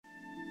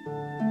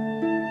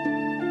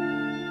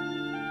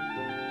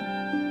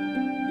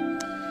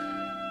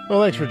Well,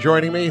 thanks for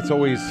joining me. It's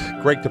always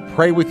great to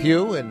pray with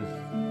you, and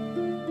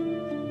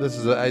this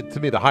is, to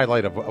me, the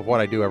highlight of what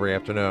I do every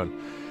afternoon.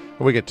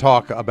 We could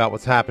talk about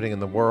what's happening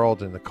in the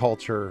world and the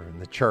culture and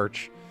the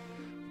church,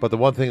 but the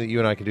one thing that you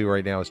and I can do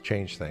right now is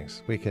change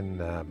things. We can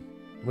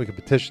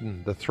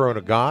petition the throne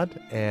of God,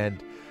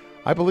 and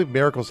I believe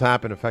miracles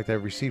happen. In fact,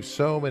 I've received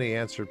so many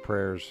answered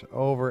prayers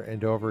over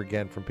and over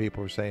again from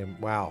people who are saying,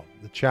 wow,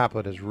 the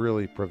chaplet has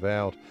really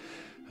prevailed.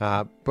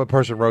 A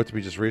person wrote to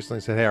me just recently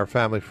and said, hey, our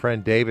family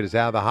friend David is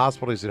out of the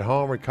hospital. He's at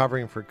home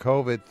recovering from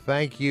COVID.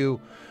 Thank you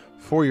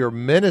for your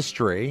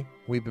ministry.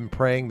 We've been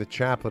praying the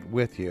chaplet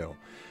with you.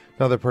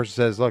 Another person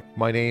says, look,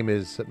 my name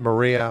is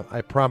Maria.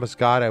 I promised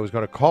God I was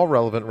going to call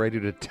Relevant Radio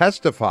to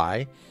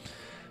testify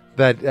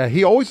that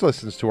he always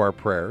listens to our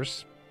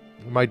prayers.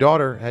 My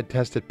daughter had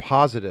tested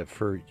positive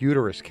for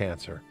uterus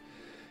cancer.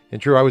 And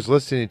Drew, I was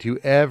listening to you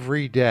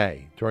every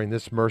day during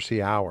this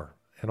mercy hour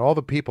and all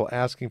the people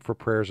asking for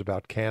prayers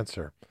about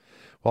cancer.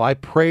 Well, I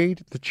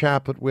prayed the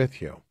chaplet with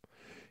you.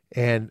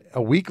 And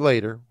a week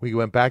later, we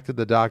went back to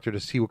the doctor to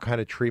see what kind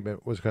of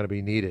treatment was going to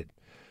be needed.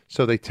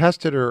 So they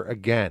tested her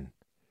again.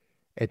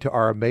 And to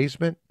our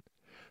amazement,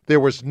 there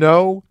was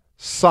no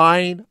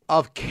sign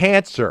of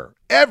cancer.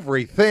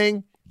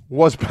 Everything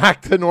was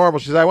back to normal.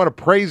 She said, I want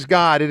to praise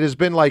God. It has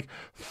been like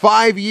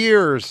 5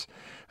 years.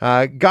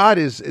 God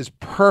is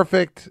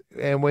perfect.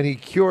 And when he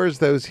cures,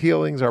 those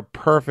healings are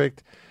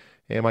perfect.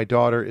 And my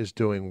daughter is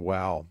doing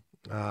well.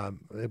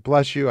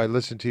 Bless you. I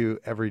listen to you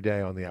every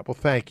day on the app. Well,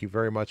 thank you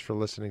very much for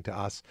listening to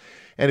us.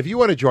 And if you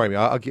want to join me,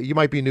 you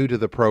might be new to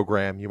the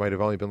program. You might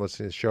have only been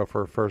listening to the show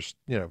for for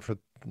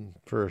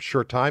a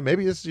short time.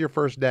 Maybe this is your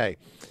first day.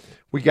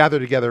 We gather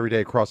together every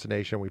day across the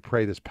nation. We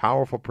pray this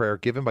powerful prayer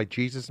given by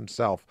Jesus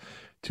himself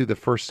to the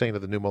first saint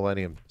of the new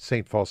millennium,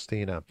 Saint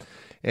Faustina.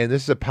 And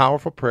this is a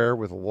powerful prayer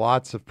with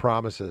lots of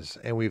promises,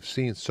 and we've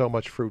seen so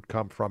much fruit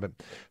come from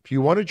it. If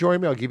you want to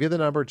join me, I'll give you the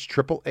number. It's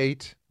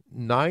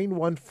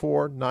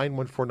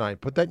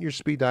 888-914-9149. Put that in your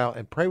speed dial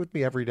and pray with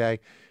me every day.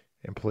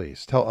 And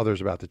please tell others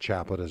about the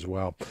chaplet as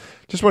well.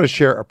 Just want to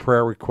share a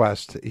prayer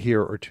request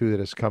here or two that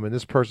has come in.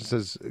 This person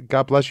says,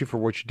 God bless you for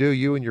what you do.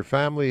 You and your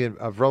family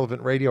of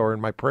Relevant Radio are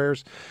in my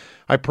prayers.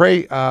 I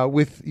pray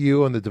with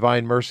you on the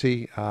divine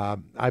mercy.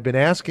 I've been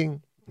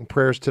asking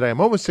prayers today.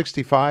 I'm almost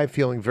 65,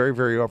 feeling very,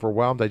 very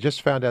overwhelmed. I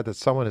just found out that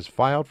someone has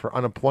filed for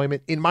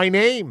unemployment in my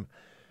name,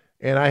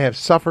 and I have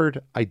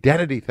suffered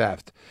identity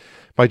theft.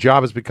 My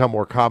job has become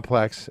more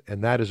complex,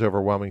 and that is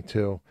overwhelming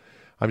too.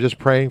 I'm just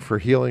praying for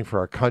healing for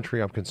our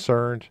country. I'm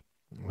concerned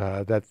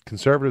that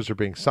conservatives are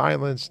being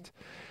silenced,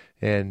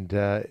 and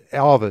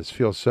all of this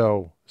feels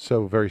so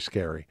very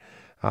scary.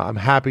 I'm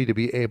happy to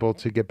be able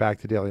to get back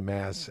to daily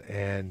mass,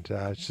 and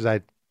since I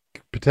had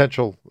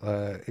potential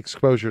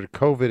exposure to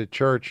COVID at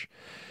church,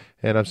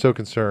 and I'm so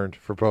concerned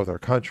for both our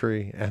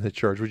country and the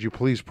church. Would you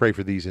please pray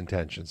for these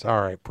intentions?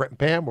 All right,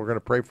 Pam, we're going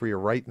to pray for you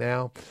right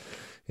now.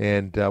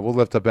 And we'll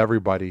lift up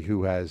everybody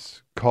who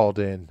has called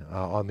in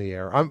on the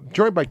air. I'm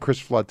joined by Chris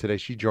Flood today.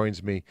 She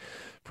joins me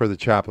for the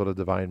Chaplet of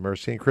Divine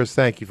Mercy. And Chris,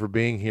 thank you for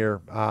being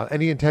here.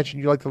 Any intention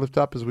you'd like to lift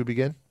up as we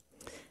begin?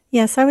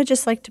 Yes, I would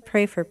just like to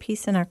pray for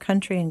peace in our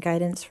country and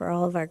guidance for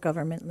all of our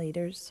government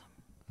leaders.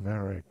 All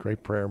right,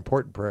 great prayer,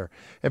 important prayer.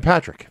 And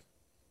Patrick?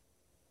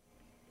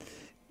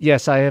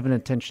 Yes, I have an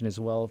intention as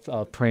well,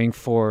 praying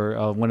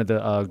for one of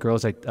the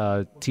girls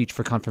I teach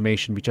for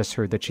confirmation. We just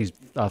heard that she's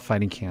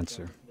fighting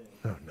cancer.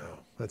 Oh, no.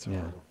 That's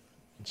horrible.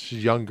 She's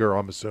a young girl,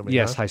 I'm assuming.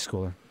 Yes, huh? high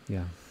schooler.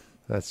 Yeah.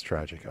 That's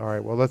tragic. All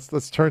right, well,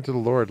 let's turn to the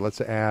Lord.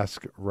 Let's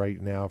ask right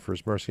now for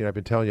his mercy. And I've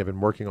been telling you, I've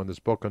been working on this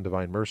book on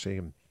divine mercy.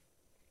 And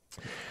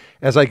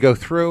as I go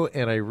through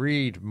and I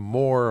read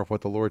more of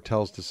what the Lord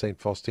tells to St.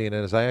 Faustina,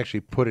 and as I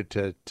actually put it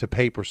to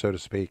paper, so to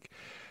speak,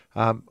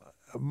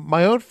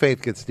 my own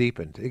faith gets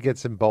deepened. It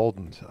gets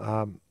emboldened.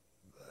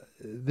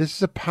 This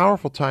is a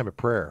powerful time of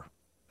prayer,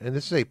 and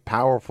this is a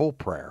powerful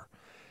prayer.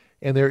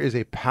 And there is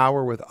a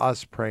power with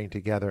us praying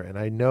together. And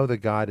I know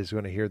that God is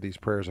going to hear these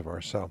prayers of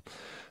ours. So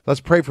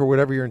let's pray for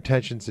whatever your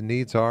intentions and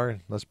needs are.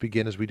 Let's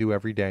begin as we do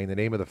every day. In the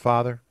name of the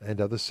Father, and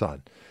of the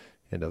Son,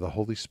 and of the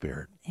Holy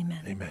Spirit.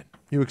 Amen. Amen.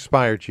 You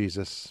expired,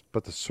 Jesus,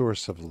 but the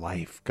source of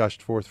life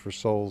gushed forth for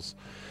souls.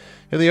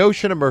 And the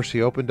ocean of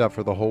mercy opened up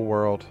for the whole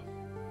world.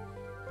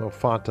 O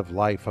font of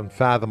life,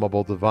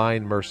 unfathomable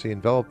divine mercy,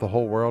 envelop the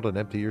whole world and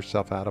empty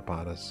yourself out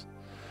upon us.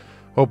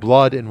 O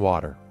blood and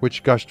water,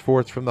 which gushed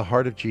forth from the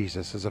heart of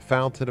Jesus as a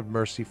fountain of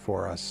mercy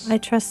for us. I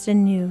trust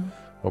in you.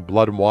 O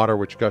blood and water,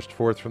 which gushed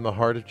forth from the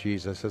heart of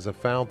Jesus as a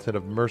fountain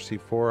of mercy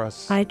for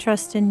us. I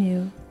trust in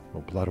you.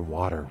 O blood and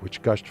water,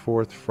 which gushed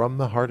forth from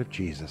the heart of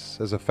Jesus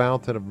as a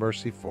fountain of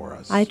mercy for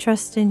us. I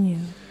trust in you.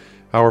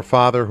 Our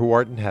Father, who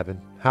art in heaven,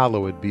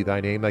 hallowed be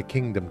thy name. Thy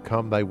kingdom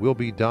come, thy will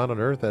be done on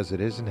earth as it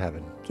is in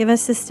heaven. Give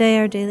us this day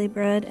our daily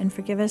bread, and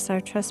forgive us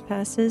our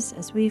trespasses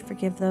as we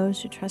forgive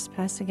those who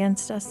trespass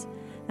against us.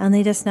 And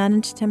lead us not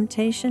into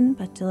temptation,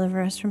 but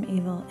deliver us from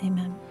evil.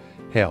 Amen.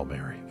 Hail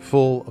Mary,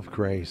 full of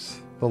grace,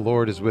 the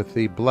Lord is with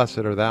thee. Blessed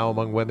art thou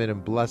among women,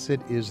 and blessed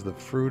is the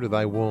fruit of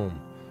thy womb,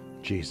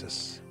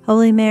 Jesus.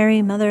 Holy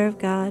Mary, Mother of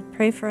God,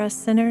 pray for us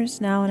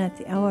sinners, now and at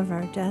the hour of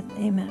our death.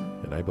 Amen.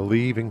 And I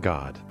believe in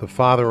God, the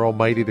Father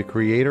Almighty, the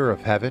creator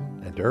of heaven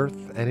and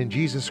earth, and in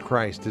Jesus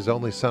Christ, his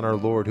only Son, our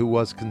Lord, who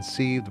was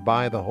conceived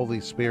by the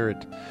Holy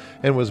Spirit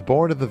and was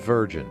born of the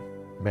Virgin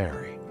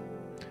Mary.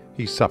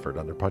 He suffered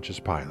under Pontius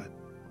Pilate,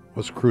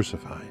 was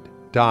crucified,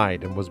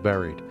 died, and was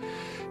buried.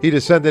 He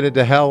descended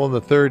into hell. On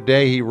the third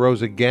day he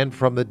rose again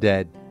from the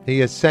dead.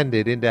 He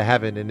ascended into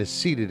heaven and is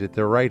seated at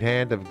the right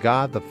hand of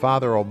God, the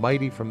Father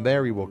Almighty. From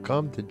there he will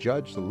come to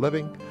judge the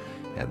living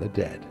and the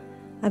dead.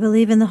 I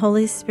believe in the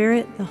Holy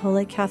Spirit, the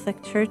Holy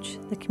Catholic Church,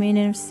 the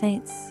communion of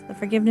saints, the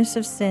forgiveness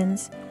of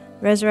sins,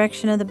 the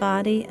resurrection of the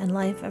body, and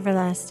life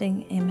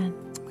everlasting. Amen.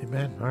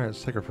 Amen. All right,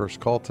 let's take our first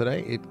call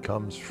today. It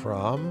comes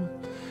from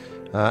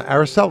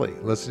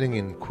Araceli, listening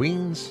in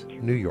Queens,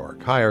 New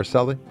York. Hi,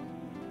 Araceli.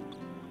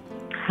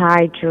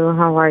 Hi, Drew.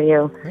 How are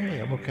you? Hey,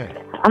 I'm okay.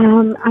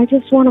 I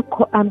just want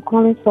to. I'm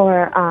calling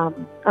for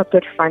a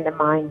good friend of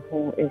mine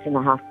who is in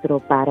the hospital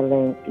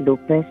battling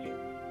lupus,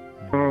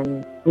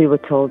 and we were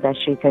told that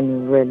she's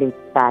in really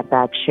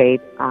bad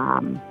shape.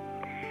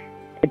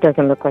 It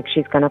doesn't look like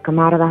she's going to come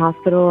out of the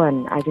hospital,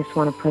 and I just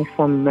want to pray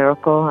for a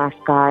miracle. Ask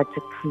God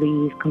to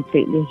please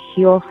completely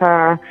heal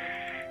her,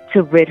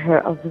 to rid her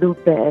of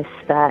lupus,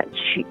 that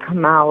she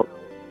come out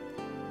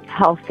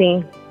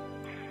healthy.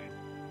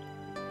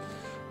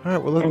 All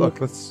right, well,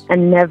 let's...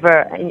 And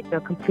never,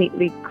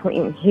 completely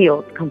clean,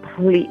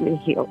 completely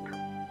healed.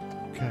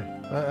 Okay,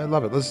 I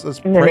love it. Let's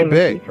pray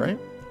big, right?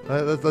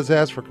 Let's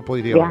ask for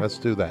complete healing. Yeah. Let's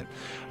do that.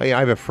 I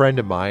have a friend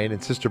of mine,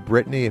 and Sister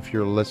Brittany, if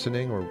you're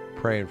listening, we're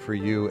praying for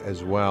you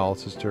as well.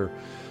 Sister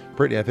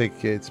Brittany, I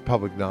think it's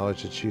public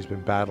knowledge that she's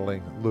been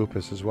battling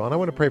lupus as well. And I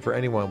want to pray for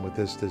anyone with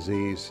this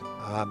disease.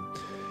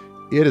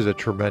 It is a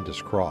tremendous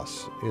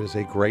cross. It is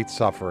a great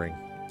suffering.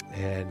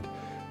 And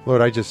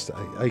Lord, I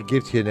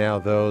give to you now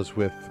those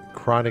with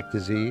chronic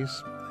disease.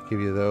 I give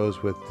you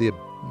those with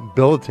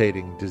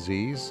debilitating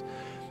disease.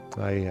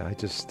 I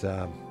just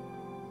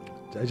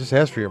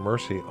ask for your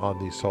mercy on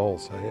these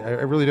souls. I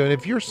really do. And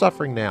if you're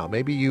suffering now,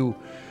 maybe you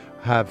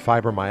have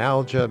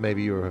fibromyalgia,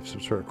 maybe you have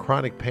some sort of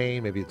chronic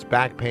pain, maybe it's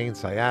back pain,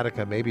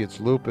 sciatica, maybe it's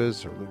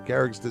lupus or Lou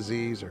Gehrig's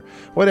disease or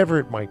whatever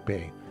it might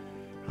be.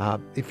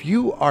 If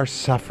you are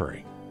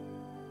suffering,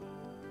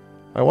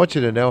 I want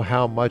you to know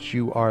how much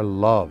you are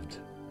loved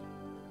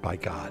by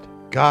God.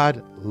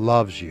 God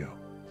loves you.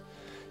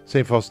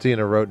 St.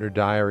 Faustina wrote in her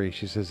diary,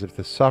 she says, if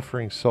the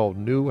suffering soul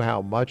knew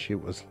how much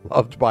it was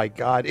loved by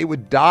God, it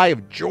would die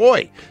of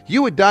joy.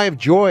 You would die of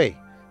joy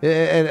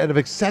and of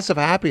excessive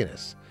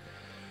happiness.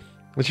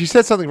 And she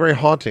said something very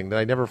haunting that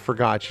I never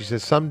forgot. She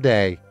says,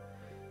 someday,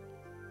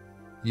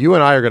 you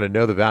and I are going to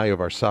know the value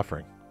of our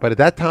suffering. But at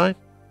that time,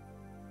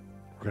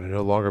 we're going to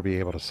no longer be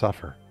able to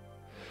suffer.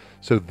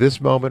 So this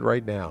moment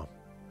right now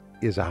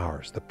is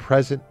ours. The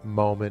present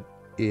moment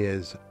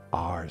is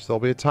ours. There'll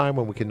be a time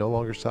when we can no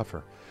longer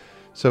suffer.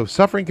 So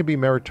suffering can be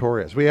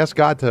meritorious. We ask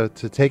God to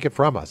take it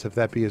from us, if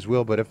that be his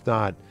will. But if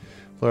not,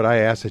 Lord, I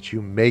ask that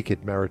you make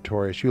it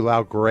meritorious. You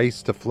allow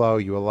grace to flow.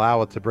 You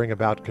allow it to bring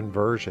about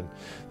conversion,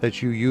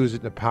 that you use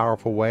it in a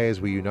powerful way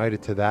as we unite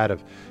it to that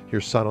of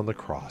your Son on the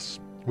cross.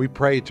 We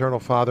pray, Eternal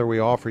Father, we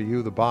offer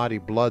you the body,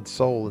 blood,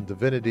 soul, and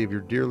divinity of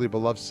your dearly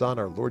beloved Son,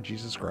 our Lord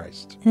Jesus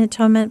Christ. In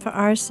atonement for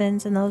our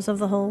sins and those of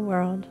the whole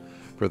world.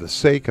 For the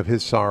sake of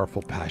his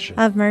sorrowful passion.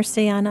 Have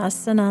mercy on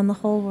us and on the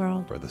whole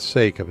world. For the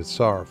sake of his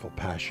sorrowful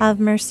passion. Have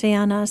mercy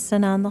on us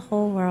and on the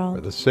whole world.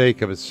 For the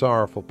sake of his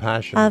sorrowful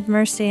passion. Have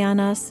mercy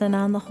on us and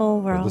on the whole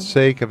world. For the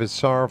sake of his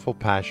sorrowful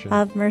passion.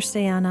 Have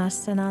mercy on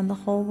us and on the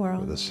whole world.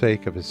 For the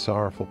sake of his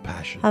sorrowful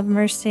passion. Have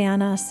mercy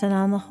on us and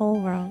on the whole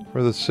world.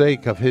 For the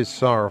sake of his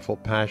sorrowful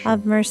passion.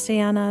 Have mercy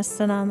on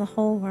us and on the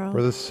whole world.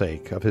 For the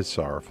sake of his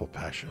sorrowful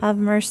passion. Have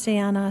mercy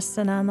on us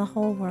and on the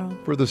whole world.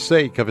 For the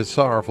sake of his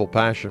sorrowful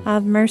passion. Have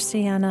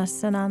mercy on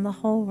us and on the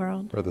whole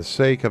world. For the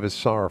sake of his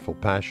sorrowful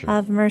passion.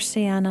 Have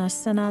mercy on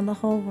us and on the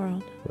whole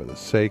world. For the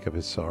sake of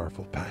his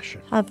sorrowful passion.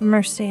 Have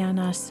mercy on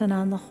us and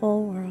on the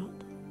whole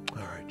world.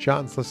 All right,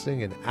 John's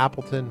listening in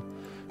Appleton,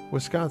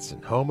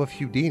 Wisconsin, home of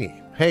Houdini.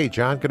 Hey,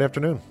 John, good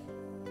afternoon.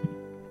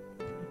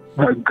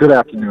 Good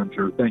afternoon,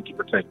 Drew. Thank you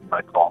for taking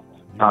my call.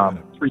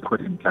 3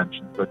 quick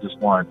intentions. I just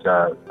wanted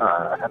to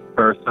have a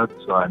prayer said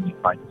so I meet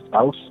my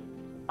spouse.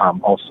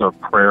 Also,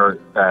 prayer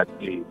that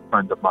a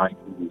friend of mine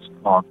who's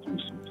gone through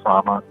some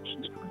trauma,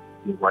 she's going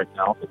through right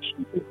now, that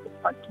she's able to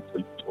find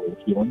complete total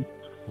healing.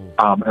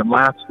 And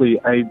lastly,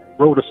 I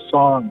wrote a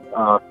song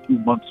a few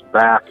months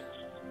back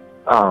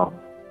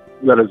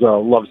that is a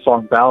love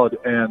song ballad,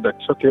 and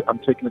I'm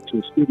taking it to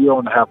a studio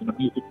and having a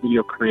music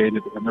video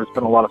created, and there's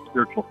been a lot of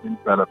spiritual things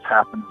that have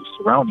happened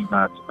surrounding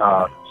that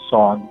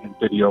song and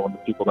video and the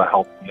people that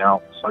helped me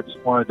out. So I just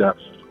wanted to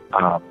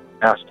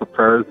ask for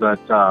prayers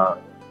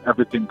that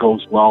everything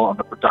goes well on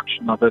the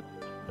production of it,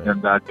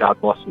 and that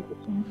God blesses it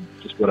and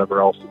just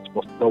whatever else it's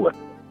supposed to go with.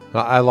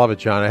 I love it,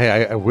 John.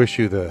 Hey, I wish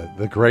you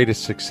the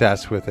greatest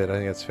success with it. I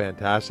think it's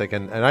fantastic.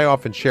 And I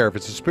often share, if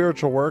it's a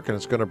spiritual work and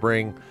it's going to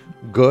bring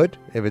good,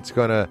 if it's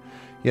going to,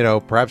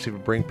 perhaps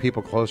even bring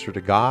people closer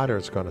to God, or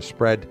it's going to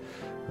spread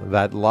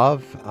that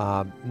love,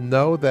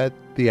 know that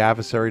the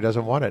adversary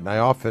doesn't want it. And I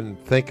often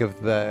think of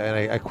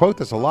and I quote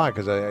this a lot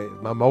because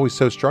I'm always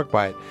so struck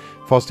by it.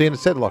 Faustina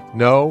said, look,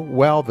 know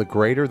well, the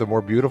greater, the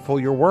more beautiful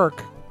your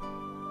work,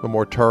 the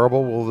more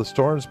terrible will the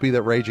storms be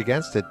that rage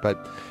against it.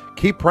 But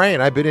keep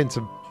praying. I've been in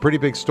some pretty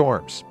big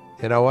storms.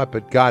 You know what?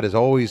 But God has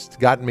always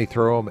gotten me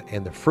through them,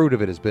 and the fruit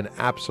of it has been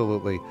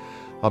absolutely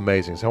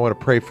amazing. So I want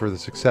to pray for the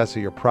success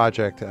of your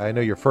project. I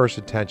know your first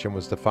intention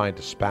was to find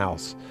a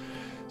spouse.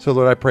 So,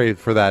 Lord, I pray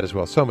for that as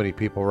well. So many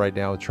people right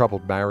now in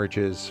troubled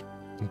marriages,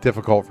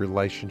 difficult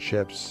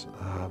relationships,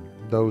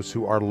 those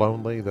who are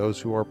lonely, those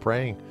who are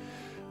praying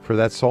for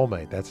that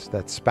soulmate,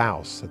 that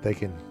spouse, that they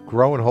can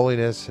grow in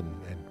holiness and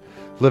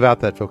live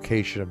out that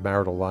vocation of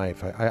marital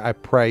life. I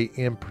pray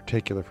in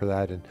particular for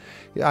that. And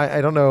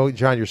I don't know,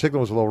 John, your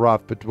signal was a little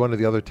rough, but one of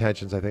the other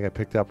tensions I think I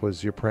picked up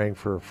was you're praying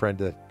for a friend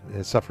that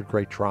has suffered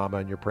great trauma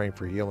and you're praying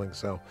for healing.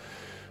 So,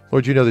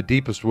 Lord, you know the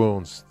deepest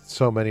wounds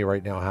so many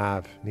right now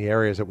have in the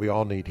areas that we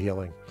all need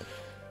healing.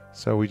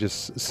 So we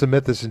just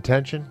submit this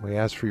intention. We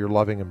ask for your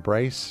loving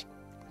embrace,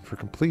 for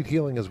complete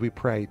healing as we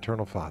pray,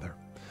 Eternal Father.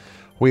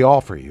 We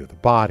offer you the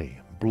body,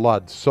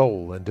 blood,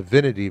 soul, and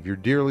divinity of your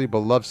dearly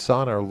beloved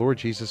Son, our Lord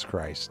Jesus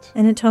Christ.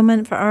 An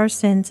atonement for our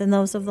sins and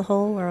those of the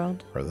whole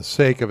world. For the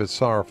sake of his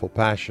sorrowful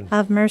passion.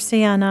 Have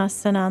mercy on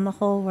us and on the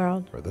whole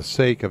world. For the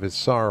sake of his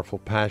sorrowful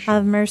passion.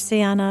 Have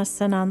mercy on us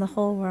and on the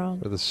whole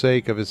world. For the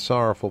sake of his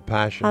sorrowful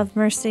passion. Have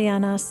mercy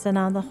on us and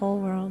on the whole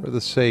world. For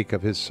the sake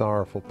of his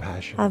sorrowful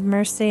passion. Have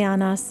mercy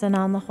on us and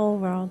on the whole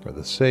world. For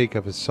the sake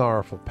of his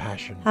sorrowful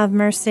passion. Have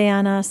mercy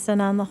on us and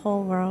on the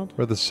whole world.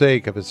 For the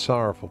sake of his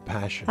sorrowful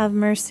passion. Have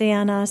mercy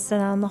on us and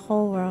on the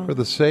whole world. For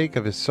the sake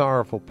of his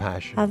sorrowful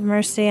passion. Have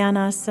mercy on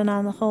us and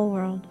on the whole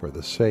world. For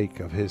the sake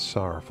of his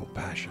sorrowful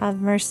passion. Have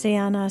mercy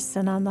on us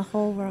and on the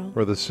whole world.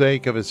 For the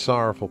sake of his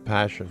sorrowful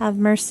passion. Have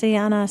mercy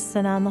on us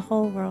and on the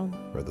whole world.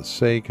 For the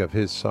sake of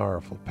his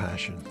sorrowful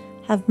passion.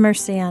 Have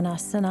mercy on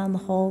us and on the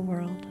whole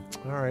world.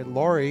 All right,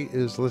 Laurie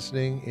is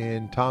listening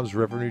in Toms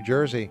River, New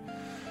Jersey.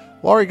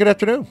 Laurie, good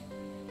afternoon.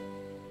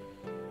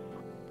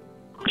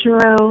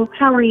 Drew,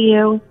 how are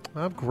you?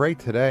 I'm great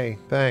today.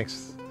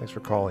 Thanks. Thanks for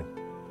calling.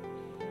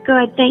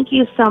 Good. Thank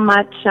you so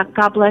much.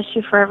 God bless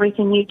you for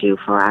everything you do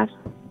for us.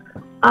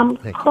 I'm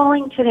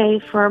calling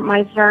today for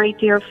my very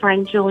dear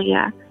friend,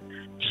 Julia.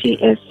 She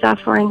is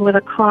suffering with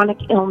a chronic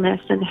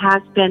illness and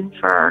has been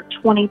for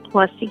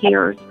 20-plus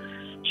years.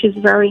 She's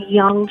very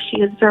young. She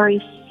is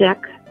very sick.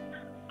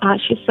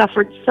 She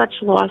suffered such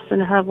loss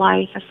in her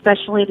life,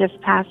 especially this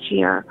past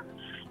year.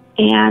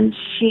 And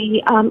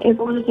she is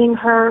losing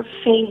her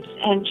faith,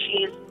 and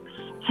she's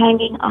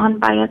hanging on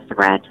by a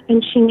thread.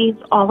 And she needs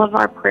all of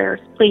our prayers,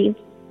 please.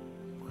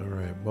 All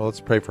right. Well,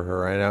 let's pray for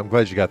her. And I'm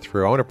glad you got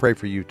through. I want to pray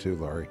for you too,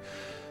 Laurie,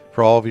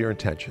 for all of your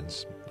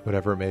intentions,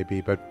 whatever it may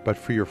be, but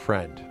for your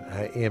friend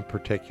in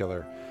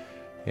particular.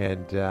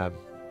 And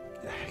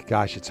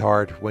gosh, it's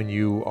hard when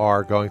you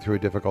are going through a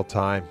difficult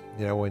time.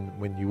 You know,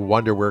 when you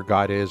wonder where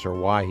God is or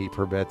why He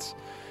permits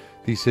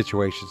these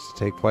situations to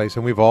take place.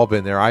 And we've all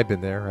been there. I've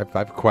been there.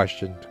 I've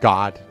questioned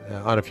God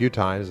on a few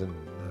times, and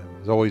I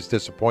was always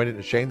disappointed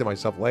and ashamed of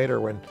myself later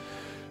when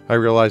I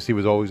realized He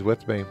was always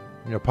with me.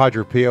 You know,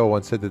 Padre Pio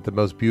once said that the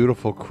most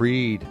beautiful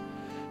creed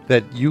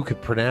that you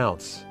could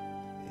pronounce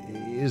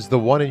is the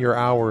one in your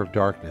hour of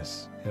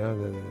darkness. You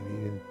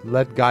know,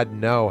 let God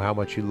know how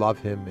much you love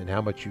Him and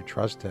how much you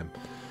trust Him.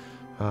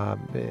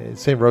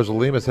 St.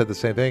 Rosalima said the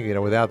same thing. You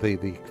know, without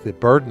the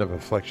burden of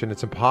affliction,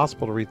 it's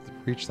impossible to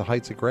reach the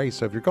heights of grace.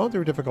 So if you're going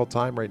through a difficult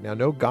time right now,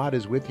 know God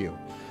is with you.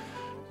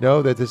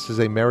 Know that this is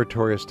a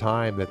meritorious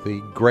time, that the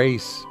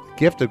grace,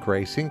 gift of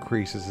grace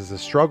increases as the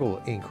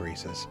struggle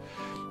increases.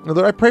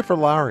 Lord, I pray for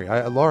Laurie.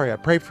 I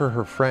pray for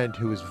her friend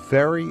who is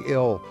very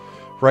ill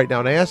right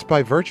now. And I ask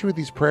by virtue of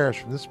these prayers,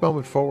 from this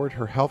moment forward,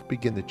 her health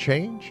begin to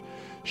change.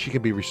 She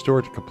can be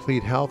restored to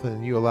complete health,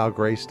 and you allow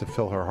grace to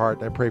fill her heart.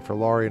 And I pray for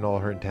Laurie and all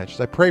her intentions.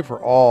 I pray for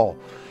all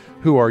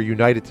who are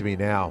united to me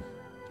now.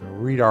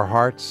 Read our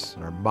hearts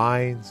and our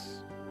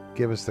minds.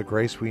 Give us the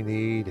grace we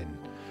need, and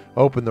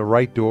open the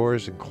right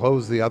doors and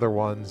close the other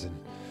ones. And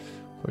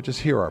Lord,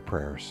 just hear our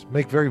prayers.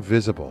 Make very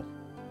visible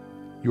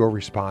your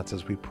response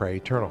as we pray.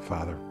 Eternal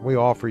Father, we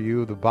offer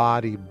you the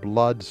body,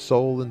 blood,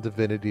 soul, and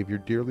divinity of your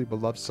dearly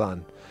beloved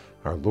Son,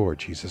 our Lord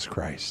Jesus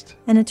Christ.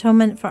 An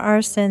atonement for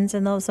our sins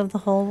and those of the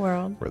whole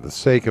world. For the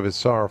sake of his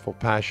sorrowful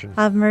passion.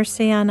 Have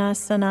mercy on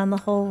us and on the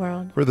whole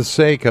world. For the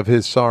sake of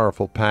his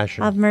sorrowful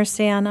passion. Have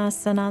mercy on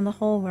us and on the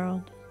whole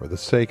world. For the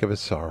sake of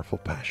his sorrowful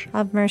passion.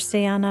 Have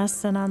mercy on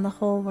us and on the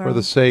whole world. For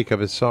the sake of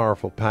his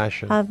sorrowful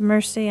passion. Have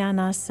mercy on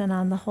us and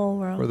on the whole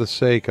world. For the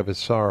sake of his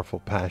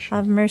sorrowful passion.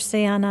 Have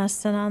mercy on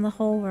us and on the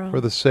whole world.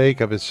 For the sake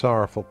of his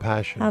sorrowful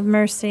passion. Have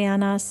mercy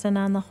on us and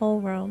on the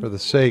whole world. For the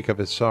sake of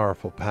his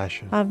sorrowful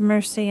passion. Have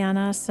mercy on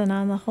us and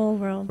on the whole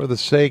world. For the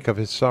sake of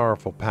his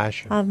sorrowful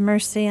passion. Have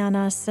mercy on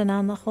us and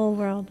on the whole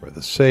world. For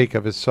the sake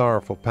of his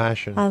sorrowful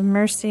passion. Have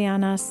mercy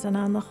on us and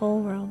on the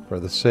whole world. For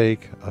the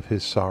sake of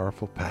his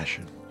sorrowful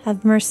passion.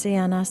 Have mercy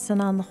on us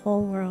and on the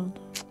whole world.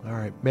 All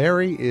right.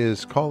 Mary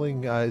is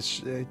calling.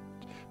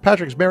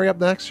 Patrick, is Mary up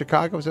next?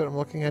 Chicago, is that what I'm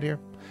looking at here?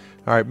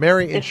 All right,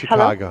 Mary in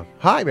Chicago. Hello?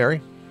 Hi,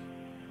 Mary.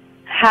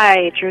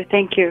 Hi, Drew.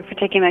 Thank you for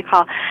taking my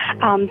call.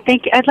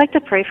 Thank you. I'd like to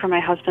pray for my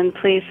husband,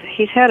 please.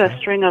 He's had a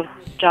string of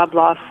job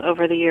loss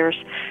over the years,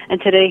 and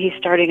today he's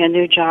starting a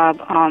new job,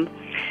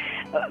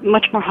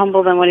 much more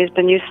humble than what he's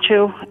been used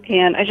to.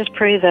 And I just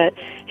pray that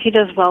he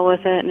does well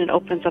with it, and it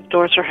opens up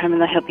doors for him,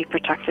 and that he'll be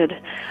protected.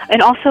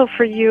 And also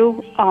for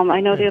you, I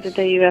know the other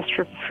day you asked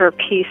for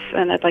peace,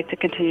 and I'd like to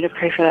continue to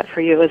pray for that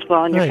for you as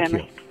well and your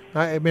family.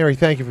 Mary,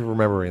 thank you for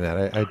remembering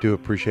that. I do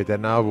appreciate that.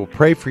 Now, we'll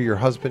pray for your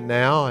husband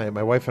now, and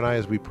my wife and I,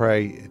 as we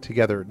pray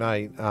together at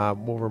night,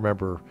 we'll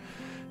remember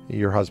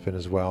your husband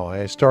as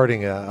well.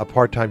 Starting a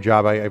part-time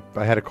job, I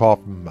had a call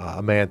from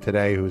a man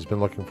today who's been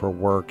looking for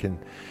work, and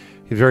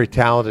he's very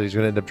talented. He's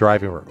going to end up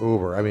driving for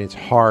Uber. I mean, it's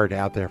hard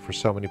out there for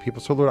so many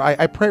people. So, Lord,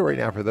 I pray right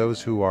now for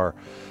those who are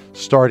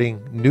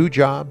starting new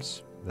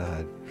jobs,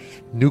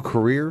 new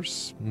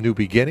careers, new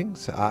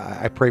beginnings.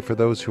 I pray for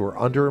those who are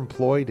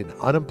underemployed and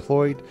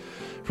unemployed,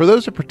 for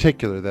those in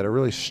particular that are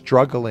really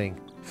struggling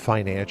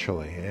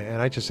financially. And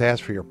I just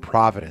ask for your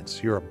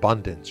providence, your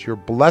abundance, your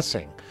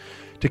blessing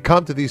to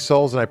come to these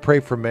souls. And I pray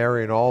for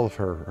Mary and all of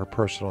her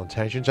personal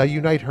intentions. I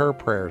unite her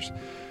prayers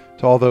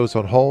to all those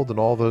on hold and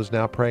all those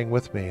now praying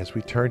with me as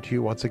we turn to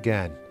you once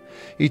again.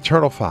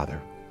 Eternal Father,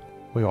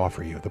 we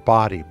offer you the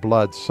body,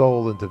 blood,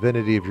 soul, and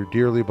divinity of your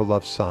dearly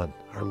beloved Son,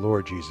 our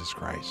Lord Jesus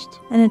Christ,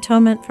 an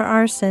atonement for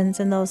our sins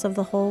and those of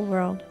the whole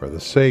world. For the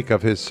sake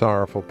of his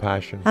sorrowful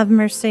passion, have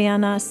mercy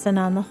on us and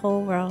on the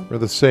whole world. For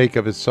the sake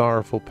of his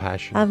sorrowful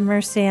passion, have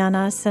mercy on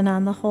us and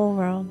on the whole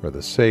world. For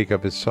the sake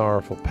of his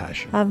sorrowful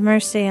passion, have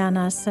mercy on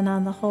us and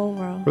on the whole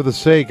world. For the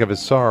sake of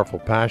his sorrowful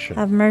passion,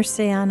 have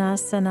mercy on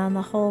us and on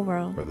the whole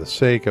world. For the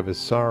sake of his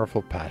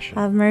sorrowful passion,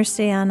 have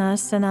mercy on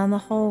us and on the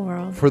whole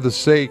world. For the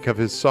sake of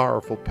his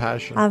sorrowful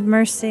passion, have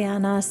mercy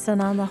on us and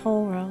on the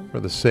whole world. For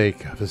the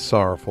sake of his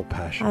sorrowful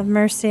passion, have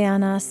mercy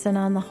on us and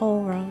on the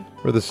whole world.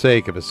 For the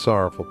sake of his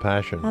sorrowful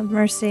passion, have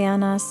mercy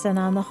on us and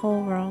on the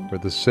whole world. For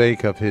the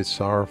sake of his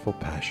sorrowful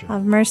passion,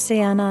 have mercy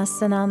on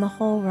us and on the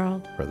whole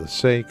world. For the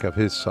sake of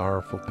his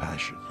sorrowful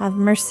passion, have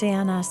mercy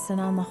on us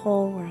and on the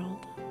whole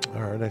world.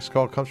 Our next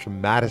call comes from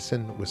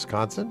Madison,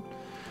 Wisconsin.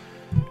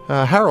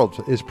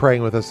 Harold is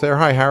praying with us there.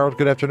 Hi, Harold.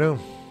 Good afternoon.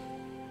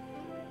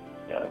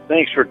 Yeah,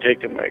 thanks for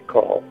taking my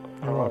call.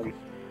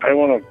 I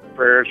want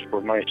prayers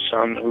for my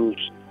son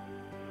who's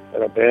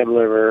got a bad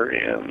liver,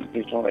 and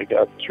he's only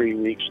got 3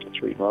 weeks to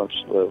 3 months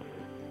to live.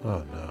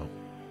 Oh, no.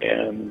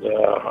 And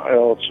I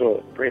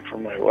also pray for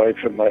my wife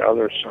and my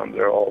other son.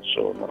 They're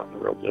also not in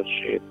real good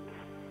shape.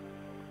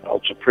 I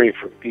also pray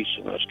for peace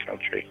in this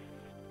country.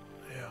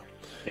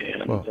 Yeah.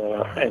 And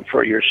and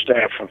for your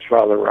staff and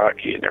Father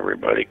Rocky and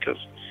everybody, because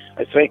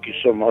I thank you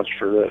so much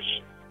for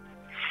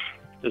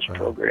this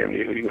program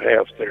you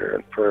have there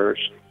and prayers.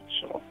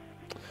 So.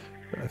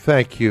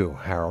 Thank you,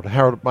 Harold.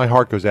 Harold, my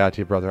heart goes out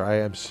to you, brother. I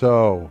am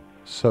so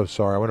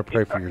sorry. I want to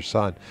pray for your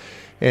son.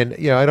 And,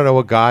 I don't know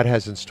what God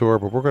has in store,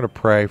 but we're going to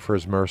pray for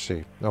his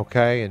mercy,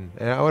 okay? And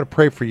I want to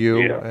pray for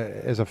you. Yeah.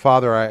 As a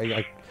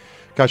father,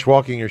 gosh,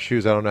 walking in your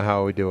shoes, I don't know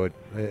how we do it.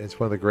 It's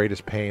one of the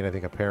greatest pain I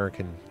think a parent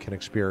can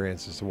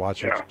experience is to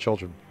watch their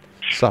children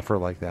suffer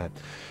like that.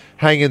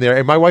 Hang in there.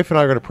 And my wife and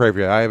I are going to pray for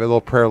you. I have a little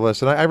prayer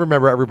list. And I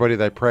remember everybody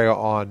that I pray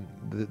on,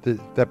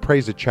 that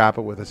prays the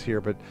chapel with us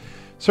here, but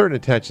certain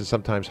intentions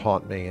sometimes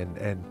haunt me,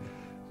 and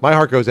my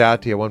heart goes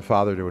out to you, one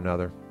father to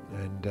another,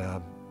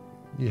 and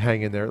you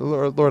hang in there.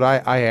 Lord, I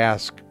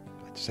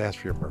just ask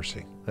for your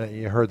mercy.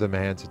 You heard the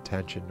man's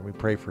intention, and we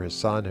pray for his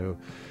son who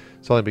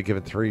has only been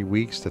given 3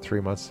 weeks to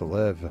 3 months to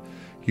live.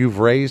 You've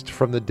raised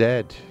from the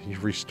dead.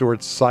 You've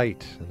restored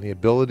sight and the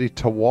ability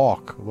to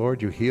walk.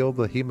 Lord, you healed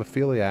the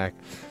hemophiliac.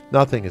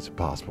 Nothing is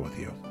impossible with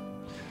you.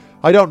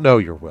 I don't know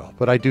your will,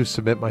 but I do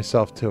submit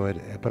myself to it.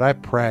 But I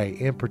pray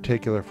in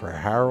particular for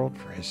Harold,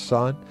 for his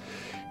son.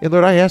 And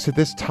Lord, I ask that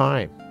this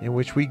time in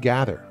which we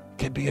gather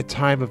can be a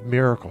time of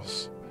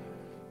miracles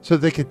so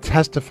that they can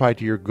testify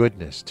to your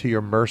goodness, to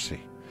your mercy,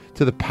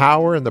 to the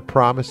power and the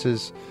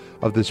promises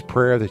of this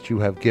prayer that you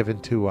have given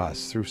to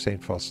us through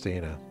St.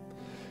 Faustina.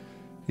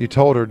 You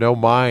told her no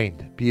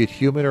mind, be it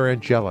human or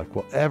angelic,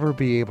 will ever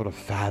be able to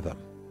fathom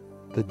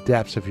the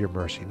depths of your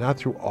mercy, not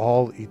through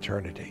all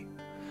eternity.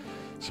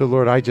 So,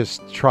 Lord, I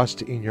just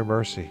trust in your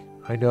mercy.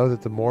 I know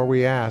that the more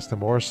we ask, the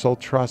more our soul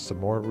trusts, the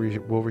more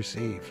we'll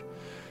receive.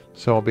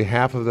 So on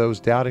behalf of those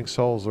doubting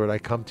souls, Lord, I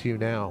come to you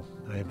now.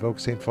 I invoke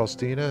St.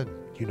 Faustina and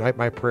unite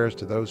my prayers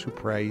to those who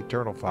pray.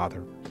 Eternal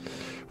Father,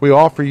 we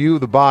offer you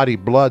the body,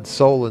 blood,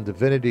 soul, and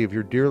divinity of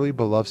your dearly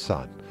beloved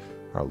Son,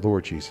 our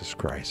Lord Jesus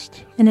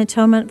Christ, an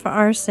atonement for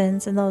our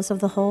sins and those of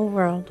the whole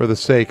world. For the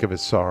sake of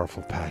his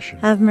sorrowful passion,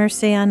 have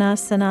mercy on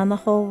us and on the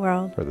whole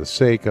world. For the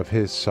sake of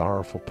his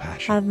sorrowful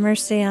passion, have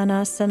mercy on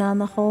us and on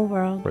the whole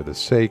world. For the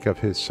sake of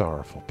his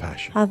sorrowful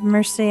passion, have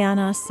mercy on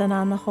us and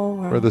on the whole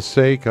world. For the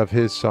sake of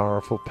his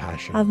sorrowful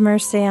passion, have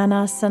mercy on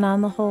us and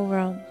on the whole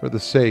world. For the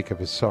sake of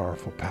his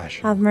sorrowful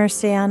passion, have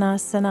mercy on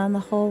us and on the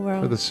whole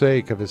world. For the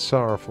sake of his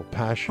sorrowful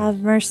passion,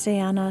 have mercy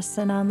on us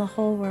and on the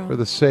whole world. For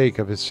the sake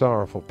of his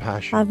sorrowful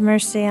passion, have mercy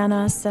mercy on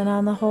us and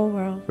on the whole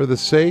world. For the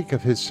sake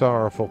of his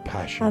sorrowful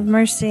passion. Have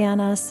mercy on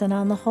us and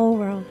on the whole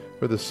world.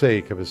 For the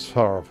sake of his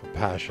sorrowful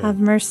passion. Have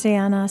mercy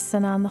on us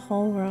and on the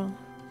whole world.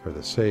 For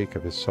the sake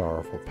of his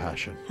sorrowful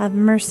passion. Have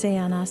mercy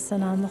on us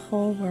and on the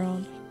whole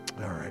world.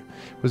 All right.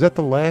 Was that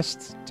the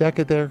last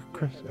decade there,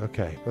 Chris?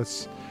 Okay,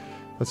 let's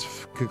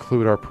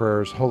conclude our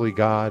prayers. Holy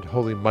God,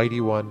 Holy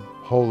Mighty One,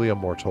 Holy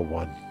Immortal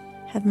One.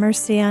 Have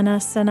mercy on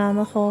us and on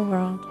the whole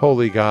world.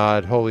 Holy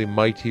God, Holy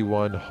Mighty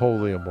One,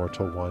 Holy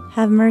Immortal One.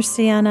 Have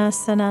mercy on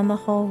us and on the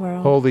whole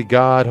world. Holy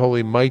God,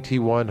 Holy Mighty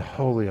One,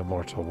 Holy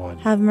Immortal One.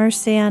 Have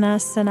mercy on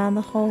us and on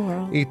the whole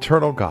world.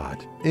 Eternal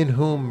God, in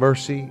whom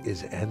mercy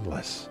is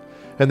endless,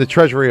 and the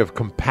treasury of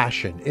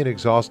compassion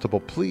inexhaustible,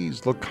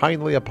 please look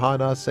kindly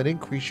upon us and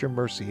increase your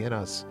mercy in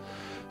us,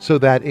 so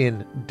that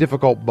in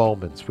difficult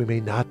moments we may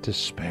not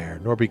despair,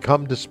 nor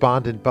become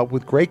despondent, but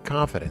with great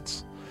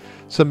confidence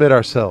submit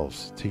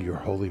ourselves to your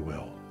holy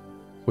will,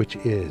 which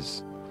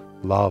is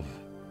love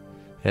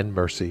and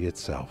mercy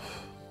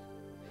itself.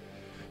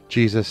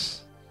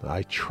 Jesus,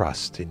 I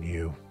trust in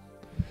you.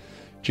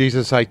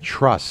 Jesus, I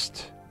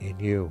trust in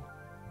you.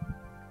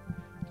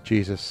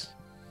 Jesus,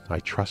 I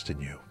trust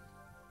in you.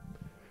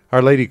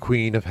 Our Lady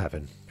Queen of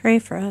Heaven, pray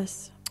for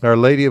us. Our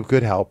Lady of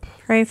Good Help,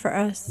 pray for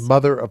us.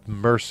 Mother of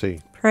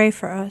Mercy, pray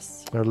for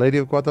us. Our Lady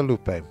of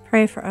Guadalupe,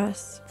 pray for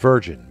us.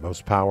 Virgin,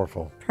 most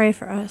powerful, pray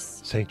for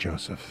us. Saint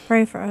Joseph,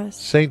 pray for us.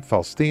 Saint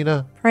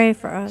Faustina, pray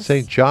for us.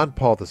 Saint John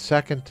Paul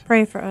II,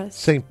 pray for us.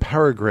 Saint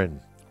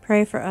Peregrine,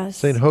 pray for us.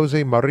 Saint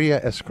Jose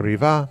Maria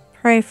Escriva,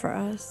 pray for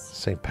us.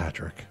 Saint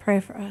Patrick, pray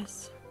for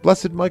us.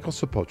 Blessed Michael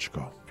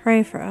Sopochko,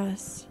 pray for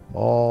us.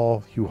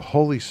 All you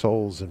holy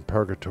souls in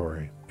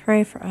purgatory,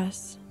 pray for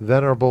us.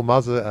 Venerable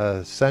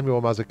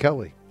Samuel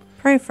Mazzucchelli,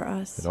 pray for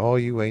us. And all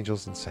you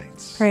angels and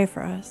saints, pray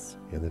for us.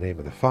 In the name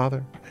of the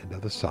Father, and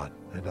of the Son,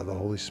 and of the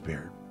Holy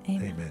Spirit.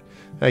 Amen. Amen.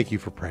 Thank you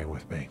for praying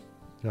with me.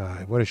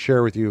 I want to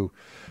share with you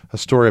a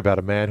story about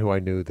a man who I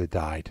knew that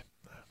died.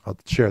 I'll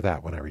share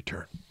that when I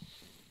return.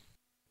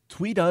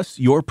 Tweet us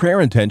your prayer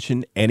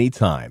intention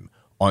anytime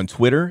on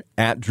Twitter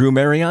at Drew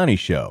Mariani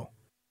Show.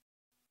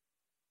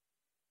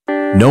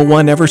 No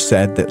one ever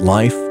said that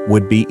life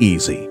would be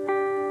easy,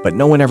 but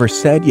no one ever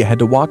said you had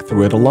to walk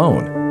through it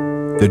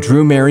alone. The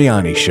Drew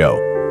Mariani Show,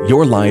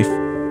 your life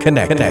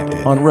connected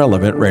on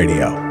Relevant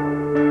Radio.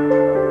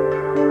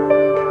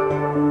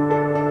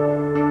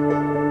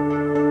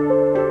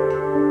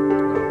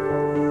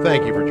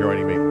 Thank you for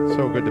joining me.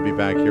 So good to be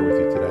back here with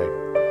you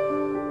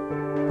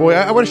today. Boy,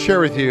 I want to share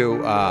with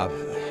you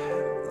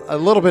a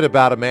little bit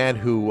about a man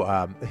who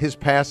his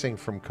passing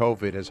from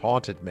COVID has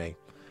haunted me.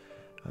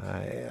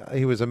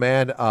 He was a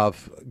man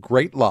of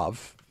great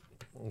love,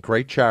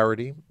 great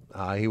charity.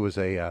 He was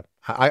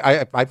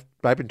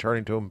I've been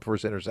turning to him for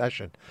his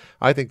intercession.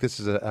 I think this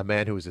is a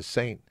man who is a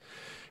saint.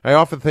 I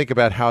often think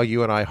about how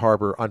you and I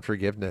harbor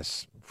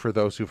unforgiveness for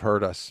those who've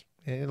hurt us.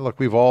 And look,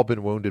 we've all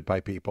been wounded by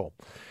people.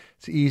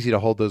 It's easy to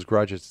hold those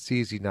grudges. It's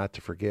easy not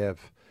to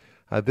forgive.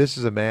 This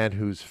is a man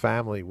whose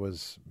family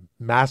was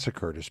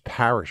massacred. His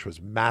parish was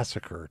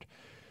massacred.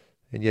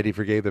 And yet he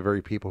forgave the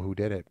very people who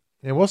did it.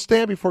 And we'll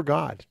stand before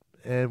God,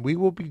 and we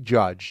will be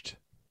judged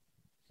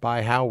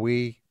by how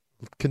we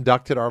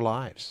conducted our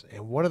lives.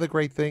 And one of the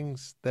great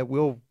things that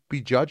we'll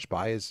be judged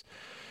by is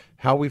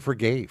how we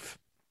forgave.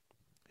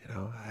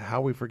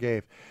 How we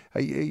forgave.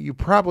 You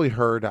probably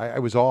heard, I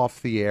was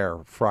off the air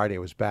Friday. I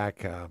was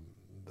back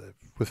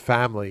with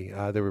family.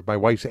 There were my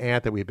wife's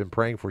aunt that we had been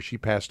praying for. She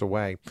passed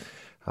away.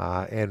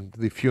 And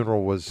the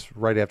funeral was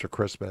right after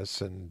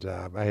Christmas. And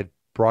I had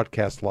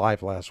broadcast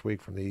live last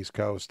week from the East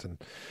Coast. And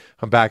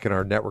I'm back in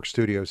our network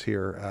studios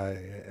here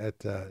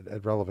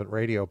at Relevant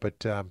Radio. But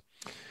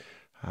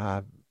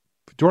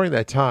during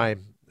that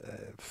time,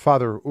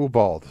 Father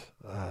Ubald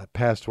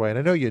passed away, and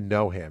I know you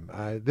know him.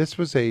 This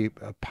was a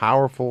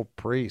powerful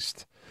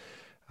priest,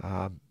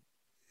 a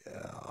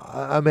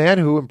man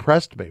who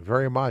impressed me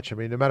very much. I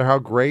mean, no matter how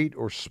great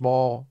or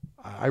small,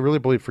 I really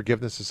believe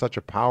forgiveness is such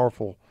a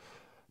powerful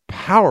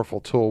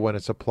tool when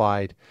it's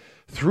applied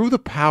through the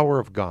power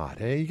of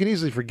God. And you can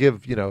easily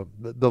forgive,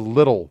 the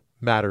little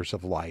matters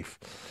of life.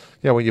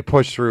 When you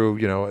push through,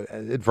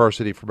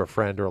 adversity from a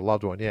friend or a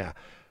loved one, yeah.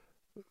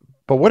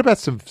 But what about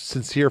some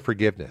sincere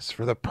forgiveness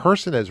for the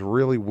person that's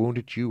really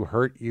wounded you,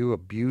 hurt you,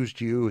 abused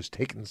you, has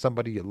taken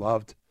somebody you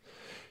loved?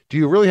 Do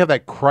you really have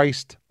that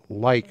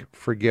Christ-like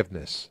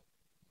forgiveness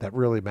that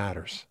really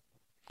matters?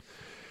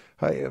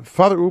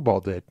 Father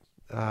Ubald did,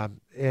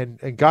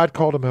 and God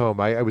called him home.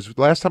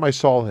 Last time I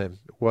saw him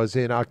was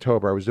in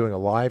October. I was doing a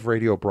live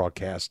radio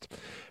broadcast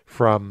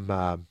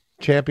from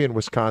Champion,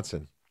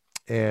 Wisconsin.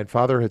 And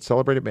Father had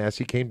celebrated Mass.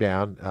 He came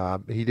down.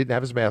 He didn't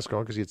have his mask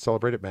on because he had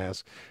celebrated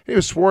Mass. And he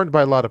was sworn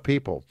by a lot of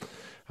people.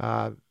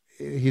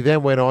 He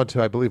then went on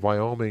to, I believe,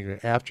 Wyoming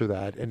after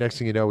that. And next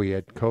thing you know, he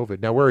had COVID.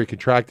 Now, where he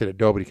contracted it,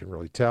 nobody can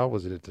really tell.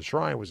 Was it at the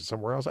shrine? Was it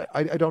somewhere else?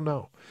 I don't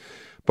know.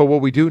 But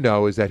what we do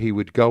know is that he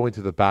would go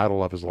into the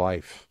battle of his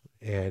life.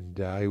 And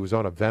he was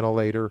on a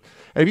ventilator.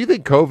 And if you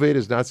think COVID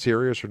is not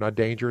serious or not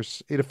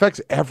dangerous, it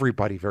affects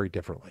everybody very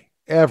differently.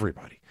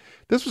 Everybody.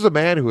 This was a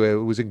man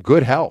who was in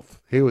good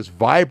health. He was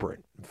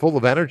vibrant, full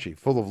of energy,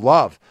 full of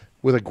love,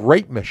 with a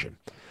great mission.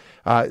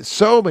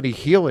 So many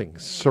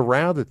healings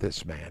surrounded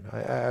this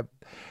man.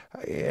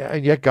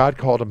 And yet God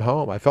called him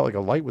home. I felt like a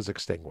light was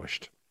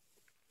extinguished.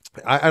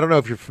 I don't know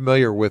if you're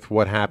familiar with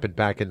what happened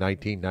back in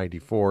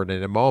 1994. And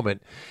in a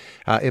moment,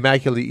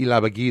 Immaculee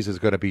Ilibagiza is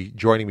going to be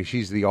joining me.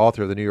 She's the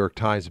author of the New York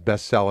Times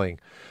best-selling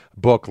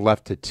book,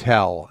 Left to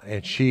Tell.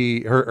 And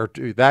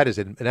that is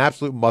an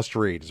absolute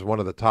must-read. It's one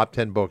of the top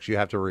 10 books you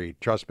have to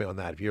read. Trust me on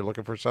that. If you're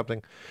looking for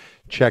something,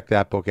 check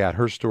that book out.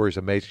 Her story is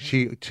amazing.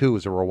 She, too,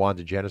 is a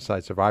Rwandan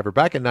genocide survivor.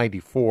 Back in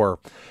 94,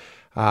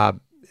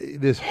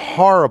 this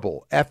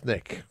horrible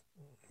ethnic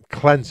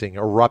cleansing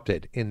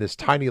erupted in this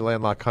tiny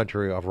landlocked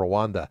country of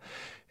Rwanda.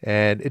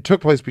 And it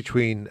took place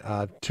between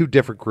two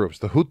different groups,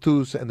 the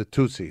Hutus and the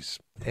Tutsis.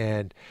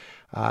 And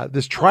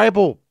this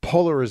tribal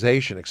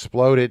polarization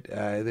exploded.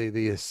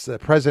 The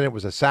president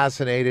was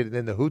assassinated, and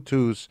then the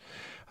Hutus,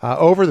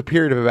 over the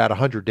period of about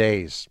 100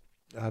 days,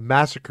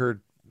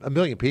 massacred 1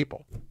 million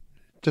people,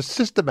 just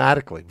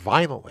systematically,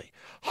 violently,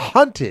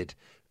 hunted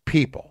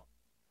people.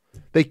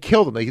 They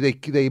killed them.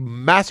 They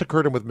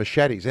massacred them with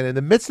machetes. And in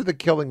the midst of the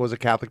killing was a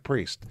Catholic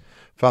priest,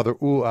 Father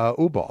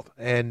Ubald.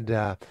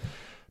 And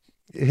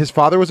his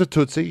father was a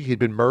Tutsi. He'd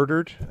been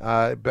murdered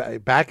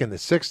back in the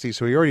 60s,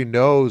 so he already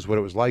knows what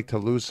it was like to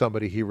lose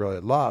somebody he really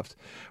loved.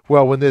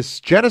 Well, when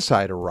this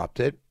genocide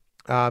erupted,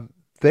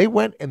 they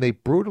went and they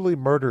brutally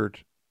murdered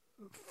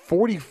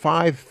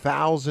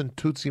 45,000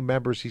 Tutsi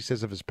members, he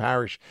says, of his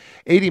parish.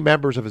 80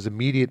 members of his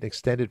immediate and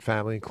extended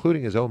family,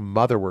 including his own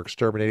mother, were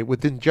exterminated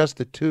within just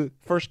the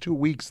first 2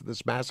 weeks of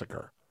this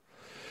massacre.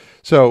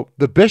 So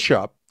the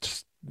bishop,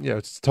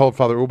 told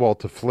Father Ubald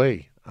to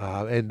flee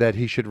and that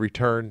he should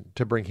return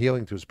to bring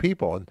healing to his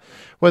people. And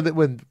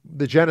when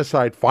the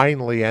genocide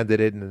finally ended,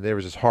 and there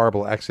was this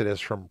horrible exodus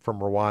from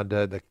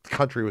Rwanda, the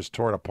country was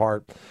torn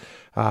apart.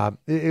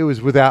 It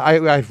was without,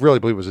 I really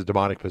believe it was a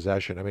demonic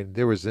possession. I mean,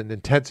 there was an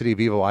intensity of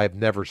evil I have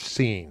never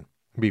seen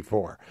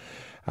before.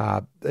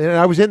 And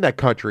I was in that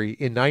country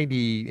in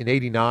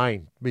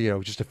 89,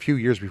 just a few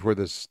years before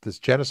this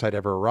genocide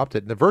ever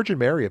erupted. And the Virgin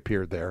Mary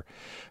appeared there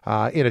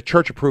in a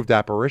church-approved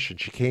apparition.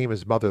 She came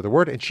as Mother of the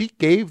Word, and she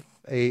gave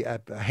a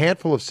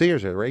handful of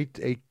seers, or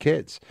eight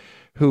kids,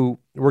 who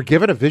were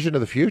given a vision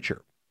of the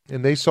future.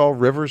 And they saw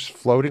rivers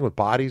floating with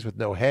bodies with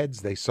no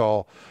heads. They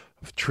saw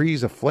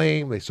trees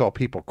aflame. They saw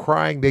people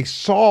crying. They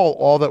saw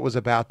all that was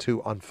about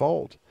to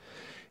unfold.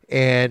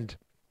 And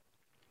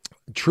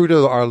true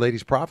to Our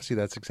Lady's prophecy,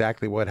 that's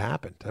exactly what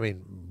happened. I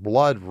mean,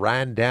 blood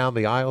ran down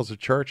the aisles of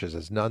churches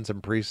as nuns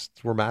and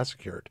priests were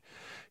massacred.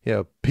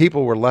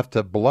 People were left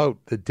to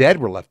bloat. The dead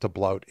were left to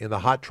bloat in the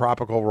hot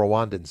tropical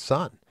Rwandan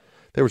sun.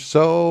 There were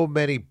so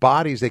many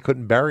bodies they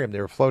couldn't bury them.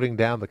 They were floating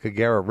down the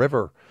Kagera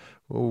River,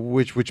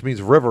 which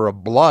means river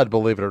of blood,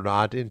 believe it or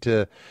not,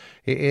 into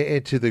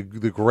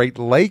the Great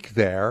Lake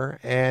there.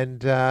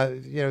 And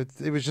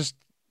it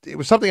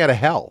was something out of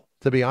hell,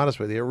 to be honest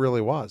with you. It really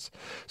was.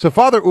 So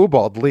Father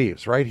Ubald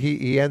leaves, right?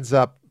 He ends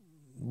up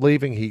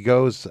leaving. He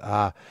goes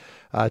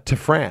to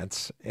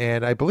France,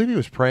 and I believe he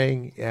was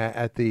praying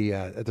at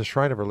the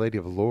shrine of Our Lady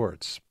of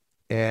Lourdes.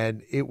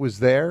 And it was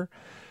there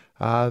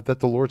that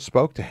the Lord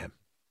spoke to him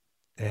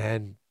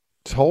and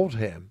told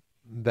him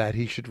that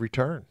he should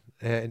return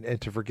and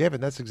to forgive.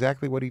 And that's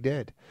exactly what he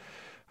did.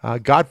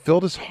 God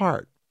filled his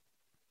heart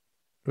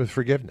with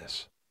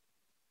forgiveness.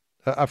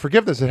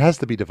 Forgiveness, it has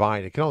to be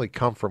divine. It can only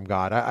come from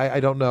God. I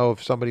don't know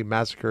if somebody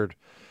massacred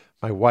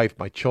my wife,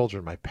 my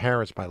children, my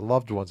parents, my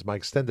loved ones, my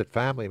extended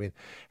family. I mean,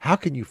 how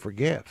can you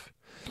forgive?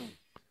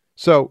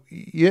 So,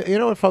 you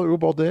know what Father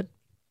Ubald did?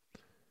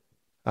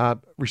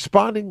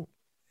 Responding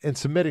and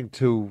submitting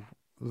to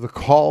the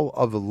call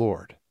of the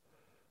Lord.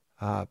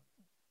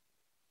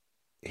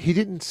 He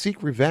didn't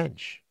seek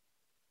revenge.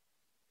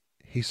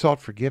 He sought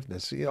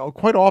forgiveness.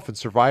 Quite often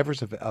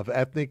survivors of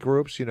ethnic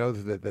groups,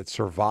 that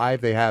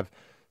survive, they have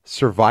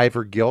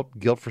survivor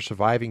guilt for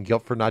surviving,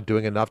 guilt for not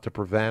doing enough to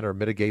prevent or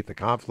mitigate the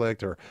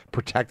conflict or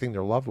protecting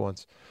their loved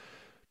ones.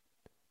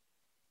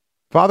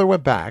 Father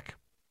went back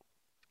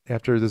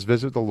after this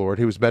visit with the Lord.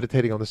 He was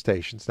meditating on the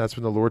stations. That's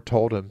when the Lord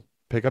told him,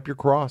 pick up your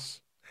cross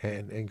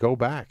and go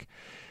back.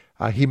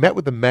 He met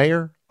with the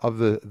mayor of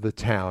the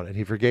town, and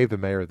he forgave the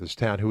mayor of this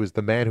town, who was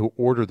the man who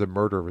ordered the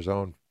murder of his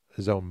own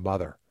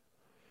mother.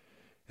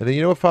 And then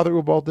you know what Father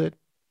Ubald did?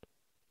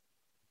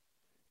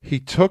 He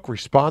took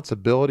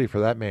responsibility for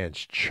that man's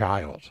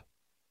child.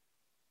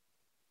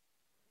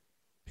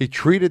 He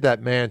treated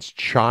that man's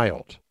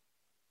child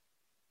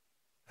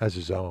as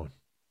his own.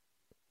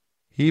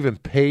 He even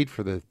paid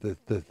for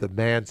the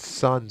man's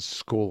son's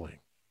schooling.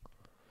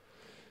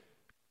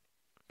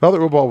 Father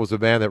Ubald was a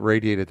man that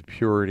radiated the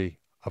purity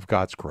of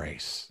God's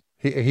grace.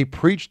 He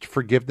preached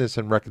forgiveness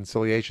and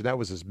reconciliation. That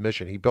was his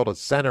mission. He built a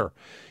center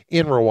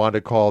in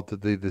Rwanda called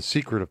the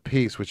Secret of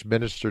Peace, which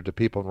ministered to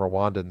people in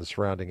Rwanda and the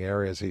surrounding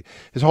areas.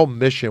 His whole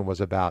mission was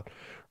about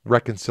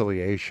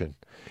reconciliation.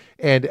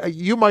 And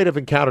you might have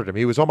encountered him.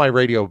 He was on my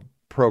radio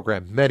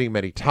program many,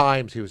 many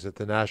times. He was at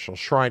the National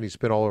Shrine. He's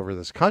been all over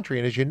this country.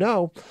 And as you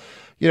know,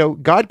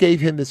 God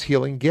gave him this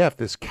healing gift,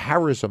 this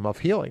charism of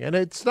healing. And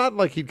it's not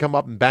like he'd come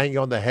up and bang you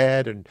on the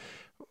head. And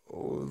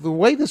the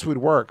way this would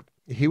work,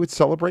 he would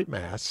celebrate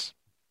Mass.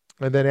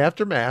 And then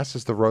after Mass,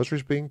 as the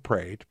rosary's being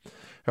prayed,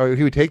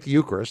 he would take the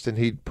Eucharist and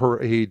he'd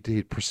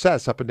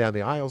process up and down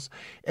the aisles.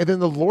 And then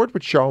the Lord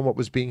would show him what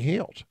was being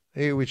healed.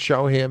 He would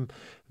show him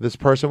this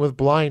person with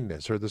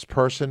blindness, or this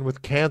person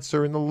with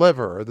cancer in the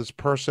liver, or this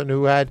person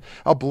who had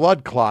a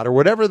blood clot, or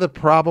whatever the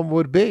problem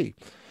would be.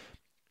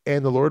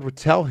 And the Lord would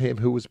tell him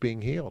who was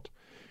being healed.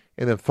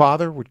 And then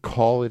Father would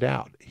call it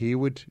out. He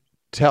would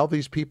tell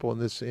these people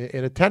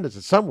in attendance,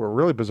 and some were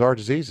really bizarre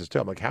diseases too.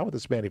 I'm like, how would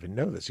this man even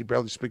know this? He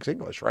barely speaks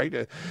English, right?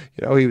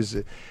 He was,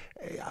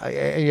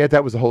 and yet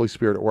that was the Holy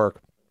Spirit at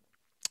work.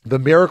 The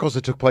miracles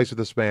that took place with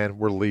this man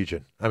were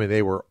legion. I mean,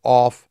 they were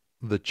off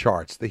the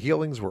charts. The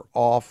healings were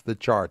off the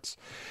charts.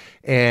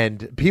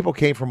 And people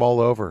came from all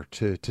over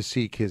to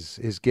seek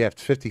his gift.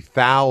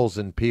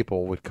 50,000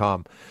 people would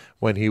come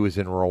when he was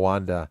in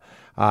Rwanda.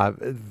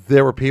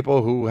 There were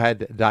people who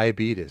had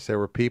diabetes. There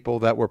were people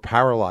that were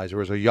paralyzed. There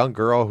was a young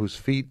girl whose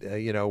feet,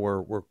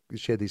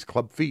 she had these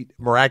club feet,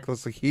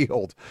 miraculously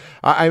healed.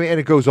 And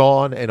it goes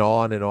on and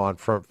on and on,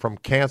 from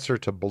cancer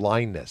to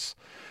blindness.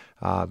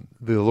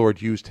 The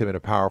Lord used him in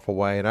a powerful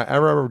way. And I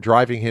remember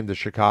driving him to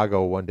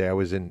Chicago one day. I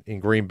was in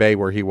Green Bay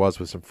where he was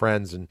with some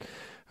friends, and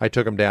I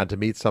took him down to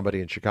meet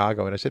somebody in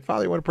Chicago. And I said,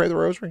 Father, you want to pray the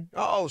rosary?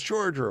 Oh,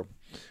 sure, Drew.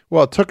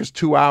 Well, it took us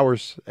 2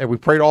 hours, and we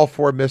prayed all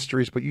 4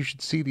 mysteries, but you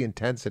should see the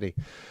intensity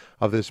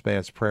of this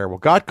man's prayer. Well,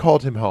 God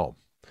called him home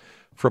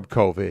from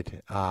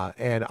COVID,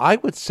 and I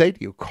would say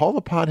to you, call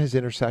upon his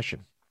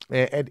intercession.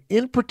 And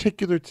in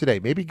particular today,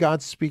 maybe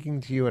God's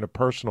speaking to you in a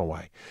personal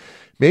way.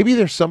 Maybe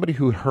there's somebody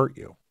who hurt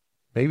you.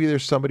 Maybe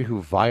there's somebody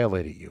who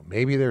violated you.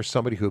 Maybe there's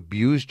somebody who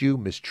abused you,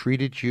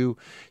 mistreated you,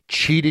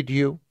 cheated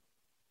you.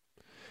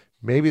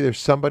 Maybe there's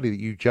somebody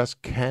that you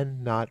just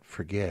cannot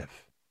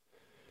forgive.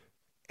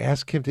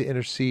 Ask him to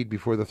intercede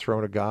before the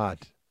throne of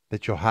God,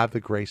 that you'll have the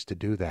grace to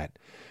do that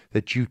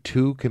you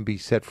too can be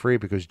set free,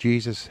 because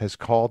Jesus has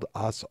called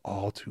us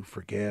all to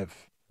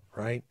forgive,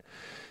 right?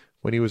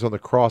 When he was on the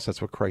cross,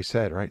 that's what Christ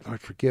said, right?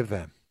 Lord, forgive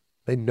them.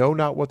 They know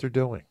not what they're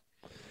doing.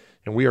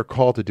 And we are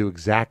called to do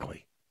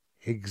exactly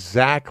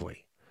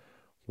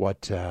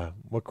what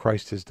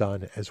Christ has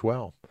done as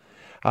well.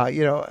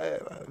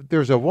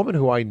 There's a woman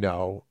who I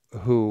know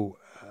who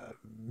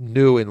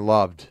knew and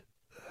loved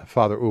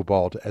Father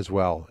Ubald as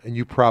well, and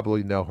you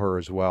probably know her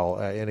as well.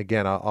 And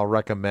again, I'll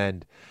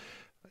recommend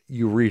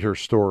you read her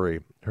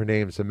story. Her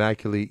name's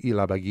Immaculee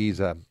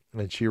Ilibagiza,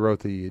 and she wrote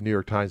the New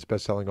York Times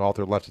bestselling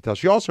author Left to Tell.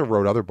 She also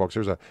wrote other books.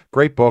 There's a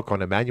great book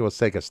on Emmanuel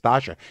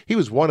Segastasha. He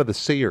was one of the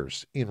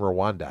seers in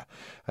Rwanda.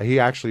 He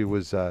actually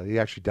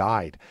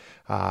died.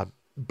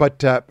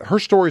 But her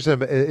story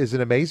is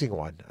an amazing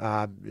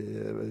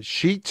one.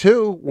 She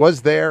too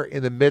was there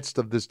in the midst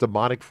of this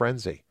demonic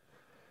frenzy,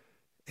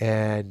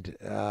 and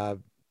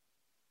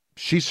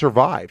she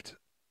survived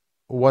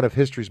one of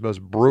history's most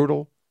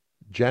brutal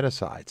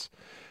genocides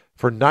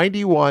for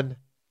 91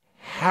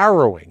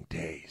 harrowing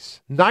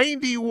days.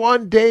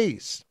 91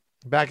 days.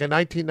 Back in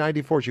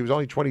 1994, she was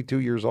only 22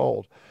 years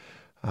old.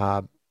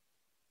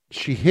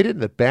 She hid in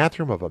the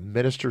bathroom of a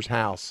minister's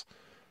house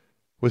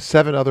with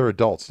 7 other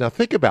adults. Now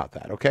think about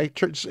that, okay?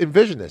 Just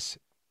envision this.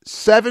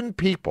 7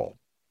 people,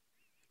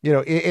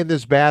 in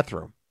this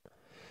bathroom.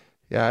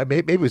 Yeah,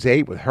 maybe it was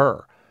 8 with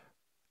her.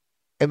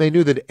 And they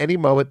knew that at any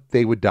moment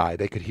they would die.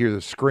 They could hear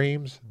the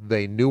screams.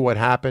 They knew what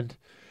happened,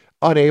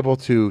 unable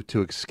to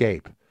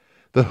escape.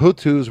 The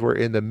Hutus were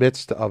in the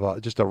midst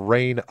of just a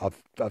reign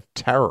of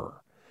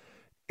terror.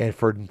 And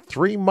for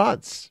 3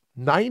 months,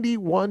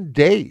 91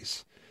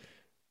 days,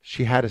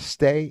 she had to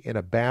stay in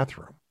a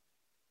bathroom.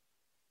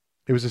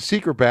 It was a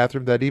secret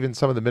bathroom that even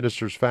some of the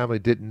minister's family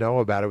didn't know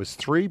about. It was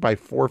 3 by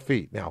 4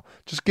 feet. Now,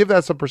 just give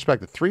that some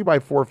perspective. 3 by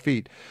 4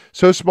 feet,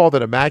 so small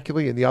that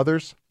Immaculee and the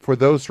others, for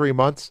those 3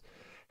 months,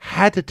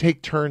 had to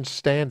take turns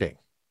standing.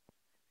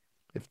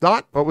 If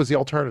not, what was the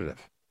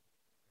alternative?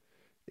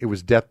 It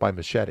was death by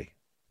machete.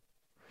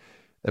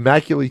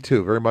 Immaculee,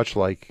 too, very much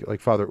like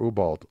Father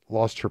Ubald,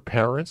 lost her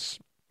parents.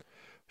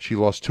 She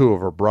lost 2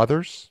 of her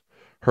brothers,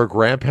 her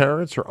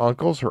grandparents, her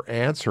uncles, her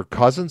aunts, her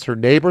cousins, her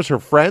neighbors, her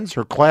friends,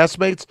 her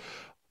classmates.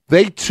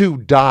 They too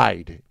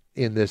died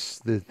in this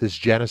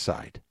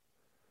genocide.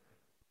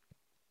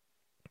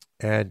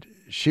 And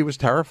she was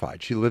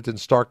terrified. She lived in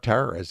stark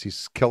terror as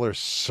these killers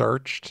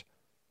searched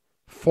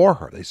for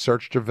her. They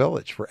searched her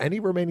village for any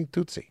remaining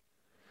Tutsi.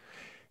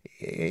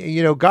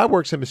 God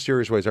works in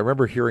mysterious ways. I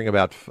remember hearing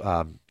about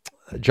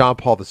John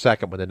Paul II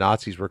when the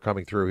Nazis were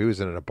coming through. He was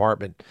in an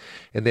apartment,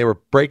 and they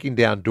were breaking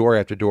down door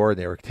after door, and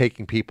they were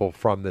taking people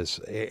from this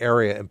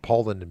area in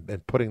Poland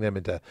and putting them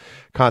into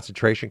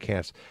concentration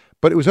camps.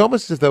 But it was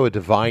almost as though a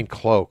divine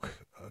cloak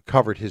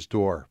covered his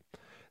door.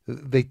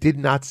 They did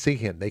not see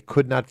him. They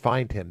could not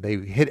find him. They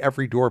hit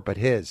every door but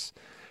his.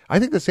 I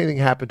think the same thing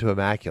happened to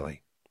Immaculee.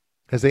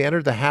 As they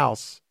entered the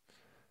house,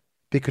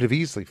 they could have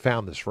easily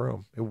found this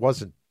room. It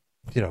wasn't,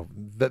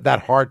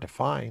 that hard to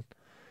find.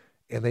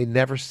 and they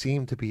never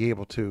seemed to be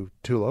able to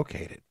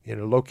locate it,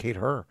 locate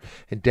her.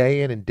 And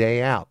day in and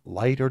day out,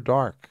 light or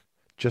dark,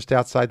 just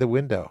outside the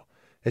window,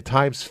 at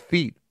times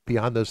feet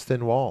beyond those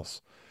thin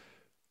walls,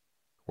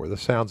 were the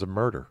sounds of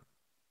murder.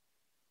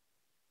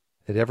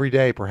 And every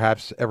day,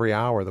 perhaps every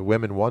hour, the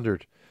women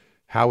wondered,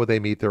 how would they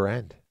meet their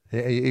end?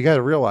 You got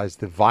to realize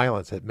the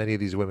violence that many of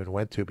these women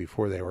went to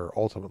before they were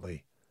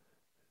ultimately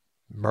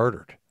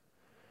murdered.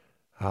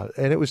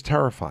 And it was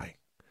terrifying.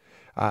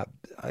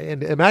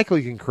 And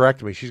Immaculee can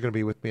correct me. She's going to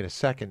be with me in a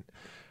second.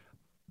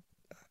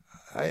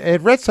 I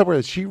had read somewhere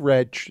that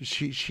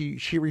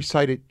she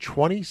recited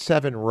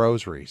 27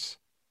 rosaries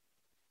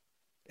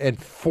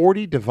and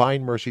 40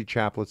 Divine Mercy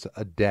chaplets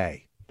a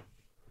day.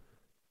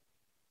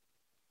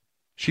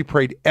 She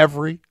prayed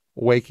every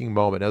waking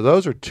moment. Now,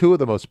 those are two of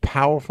the most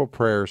powerful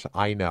prayers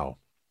I know.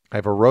 I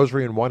have a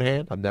rosary in one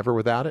hand. I'm never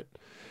without it.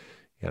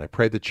 And I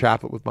prayed the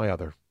chaplet with my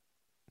other.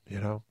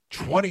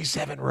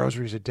 27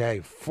 rosaries a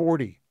day,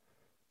 40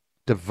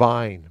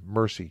 Divine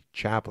Mercy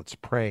chaplets,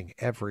 praying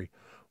every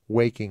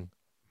waking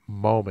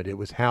moment. It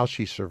was how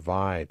she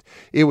survived.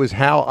 It was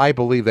how I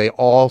believe they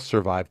all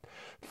survived,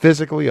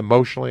 physically,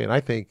 emotionally, and I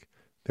think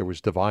there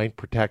was divine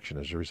protection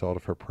as a result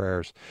of her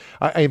prayers.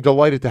 I am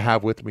delighted to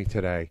have with me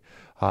today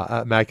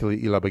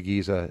Immaculee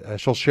Ilibagiza.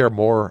 She'll share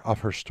more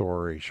of her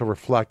story. She'll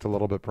reflect a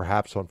little bit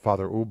perhaps on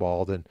Father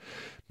Ubald, and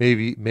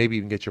maybe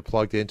even get you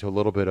plugged into a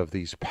little bit of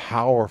these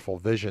powerful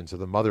visions of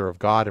the Mother of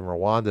God in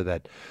Rwanda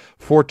that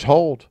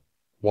foretold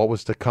what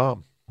was to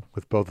come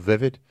with both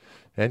vivid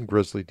and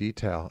grisly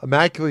detail.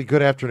 Immaculee,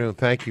 good afternoon.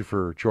 Thank you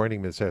for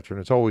joining me this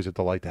afternoon. It's always a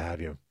delight to have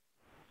you.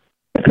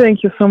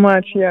 Thank you so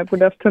much. Yeah,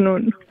 good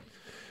afternoon.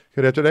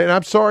 Good afternoon. And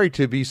I'm sorry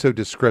to be so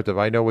descriptive.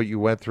 I know what you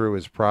went through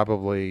is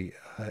probably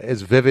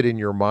as vivid in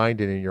your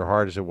mind and in your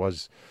heart as it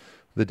was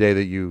the day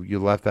that you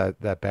left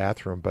that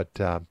bathroom. But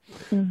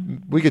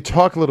we could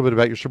talk a little bit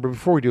about your story. But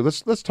before we do,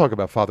 let's talk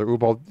about Father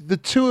Ubald. The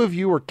two of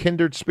you are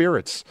kindred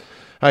spirits.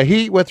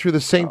 He went through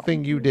the same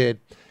thing you did,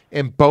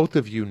 and both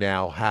of you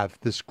now have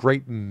this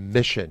great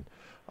mission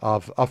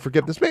of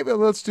forgiveness. Maybe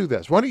let's do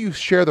this. Why don't you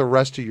share the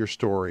rest of your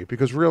story?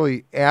 Because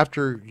really,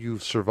 after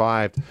you've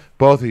survived,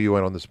 both of you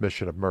went on this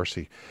mission of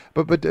mercy.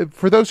 But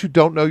for those who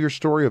don't know your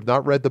story, have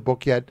not read the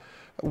book yet,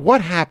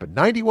 what happened?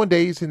 91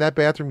 days in that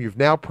bathroom. You've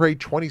now prayed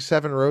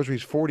 27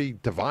 rosaries, 40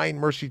 Divine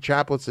Mercy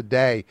chaplets a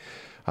day.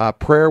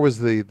 Prayer was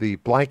the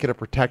blanket of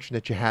protection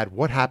that you had.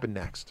 What happened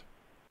next?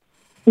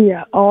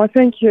 Yeah. Oh,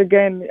 thank you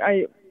again.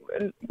 I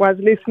was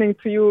listening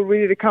to you,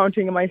 really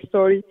recounting my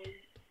story.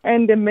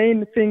 And the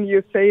main thing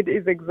you said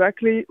is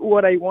exactly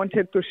what I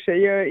wanted to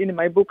share in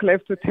my book,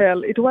 Left to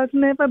Tell. It was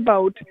never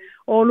about,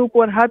 oh, look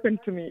what happened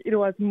to me. It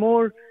was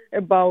more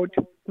about,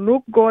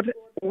 look,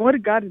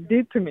 what God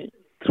did to me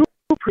through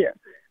prayer.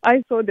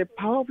 I saw the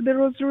power of the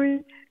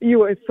rosary. You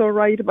were so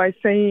right by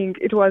saying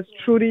it was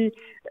truly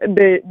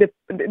the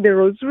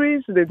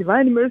rosaries, the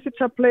Divine Mercy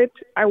chaplet.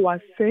 I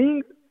was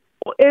saying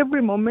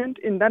every moment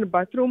in that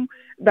bathroom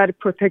that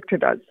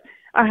protected us.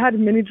 I had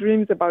many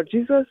dreams about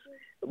Jesus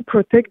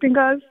protecting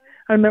us.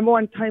 I remember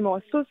one time I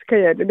was so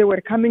scared. They were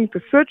coming to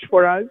search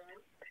for us,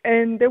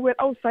 and they were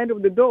outside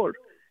of the door.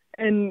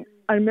 And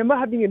I remember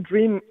having a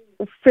dream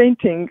of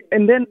fainting,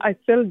 and then I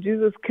felt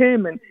Jesus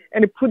came and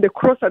he put the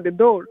cross at the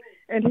door.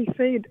 And he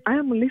said, I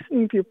am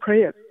listening to your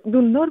prayers.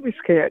 Do not be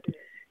scared.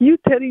 You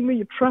telling me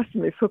you trust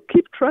me, so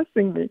keep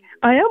trusting me.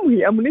 I am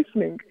here. I'm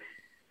listening.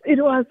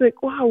 It was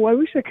like, wow, I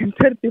wish I can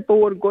tell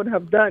people what God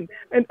have done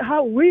and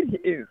how real he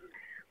is.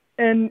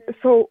 And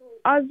so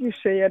as you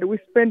shared, we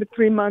spent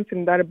 3 months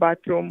in that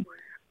bathroom.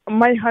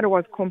 My heart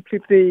was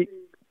completely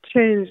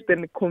changed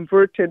and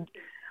converted.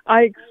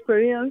 I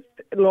experienced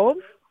love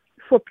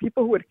for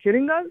people who were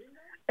killing us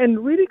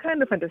and really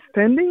kind of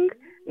understanding,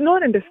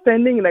 not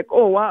understanding like,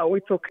 oh, wow,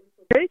 it's okay.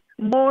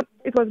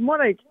 It was more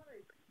like,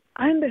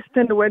 I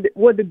understand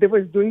what the devil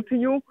is doing to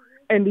you,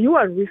 and you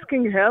are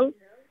risking hell.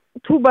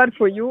 Too bad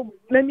for you.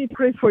 Let me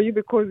pray for you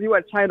because you are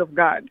a child of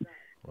God.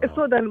 Wow.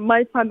 So that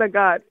my Father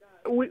God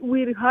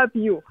will help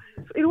you.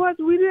 So it was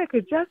really like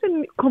just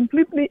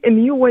completely a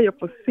new way of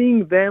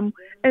seeing them,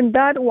 and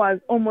that was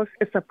almost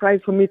a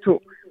surprise for me too.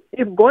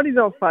 If God is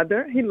our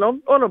Father, he loves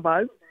all of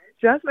us,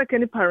 just like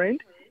any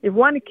parent. If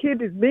one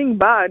kid is being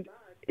bad,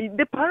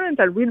 the parents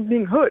are really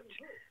being hurt.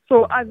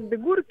 So as the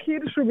good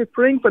kid should be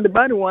praying for the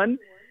bad one,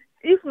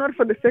 if not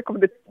for the sake of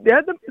the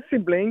other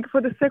sibling,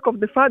 for the sake of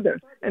the father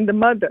and the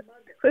mother.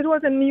 So it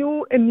was a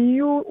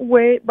new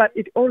way, but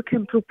it all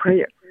came through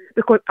prayer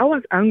because I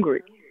was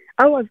angry.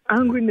 I was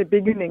angry in the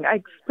beginning. I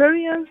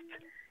experienced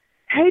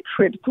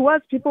hatred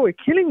towards people who were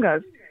killing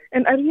us,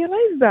 and I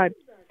realized that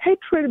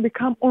hatred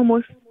became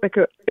almost like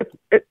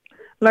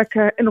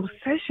an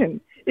obsession.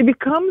 It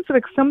becomes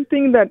like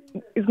something that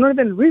is not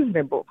even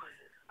reasonable.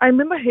 I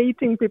remember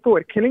hating people who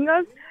were killing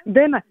us.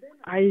 Then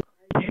I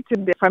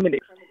hated their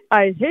families.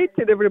 I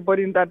hated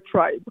everybody in that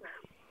tribe.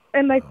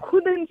 And I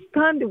couldn't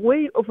stand the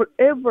way of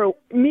ever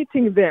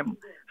meeting them.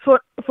 So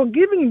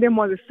forgiving them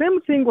was the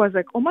same thing, was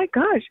like, oh my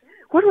gosh,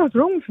 what was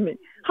wrong with me?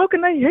 How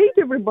can I hate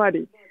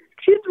everybody?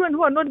 Children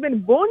who are not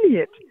even born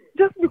yet,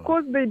 just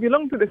because they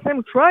belong to the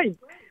same tribe.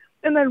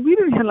 And I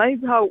really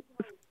realized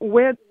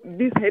where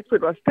this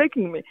hatred was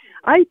taking me.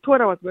 I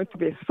thought I was going to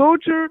be a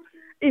soldier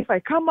if I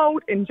come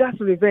out and just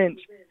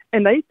revenge.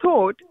 And I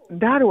thought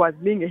that was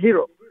being a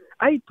hero.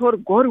 I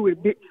thought God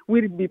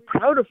would be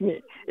proud of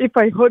me if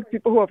I heard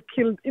people who have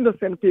killed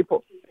innocent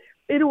people.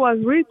 It was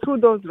really through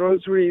those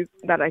rosaries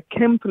that I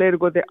came to let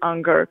go the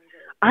anger.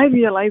 I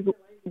realized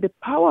the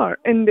power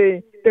and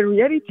the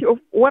reality of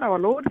what our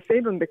Lord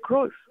said on the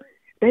cross.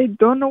 They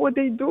don't know what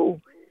they do,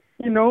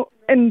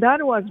 and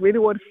that was really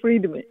what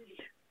freed me.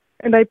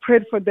 And I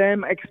prayed for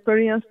them,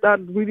 experienced that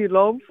really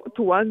love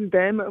towards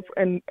them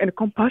and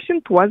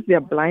compassion towards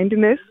their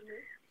blindness.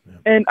 Yeah.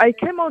 And I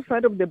came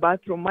outside of the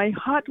bathroom. My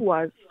heart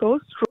was so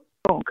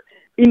strong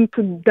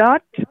into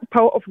that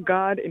power of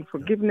God and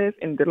forgiveness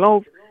and the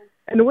love.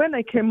 And when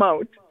I came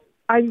out,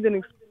 I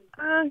didn't.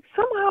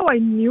 Somehow I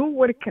knew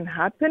what can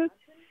happen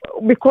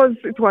because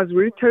it was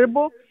really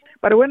terrible.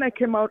 But when I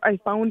came out, I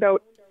found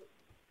out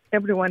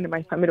everyone in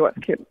my family was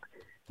killed.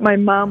 My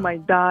mom, my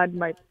dad,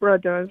 my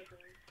brothers,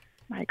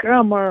 my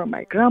grandma,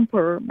 my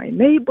grandpa, my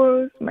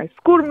neighbors, my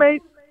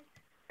schoolmates,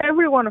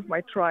 every one of my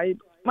tribe,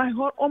 half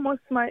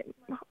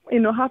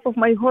of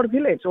my whole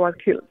village was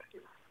killed.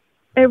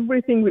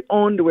 Everything we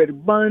owned were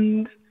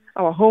burned,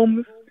 our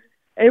homes,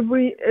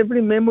 every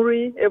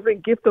memory, every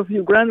gift of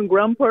your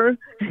grandpa,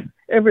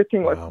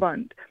 everything was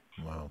burned.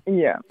 Wow.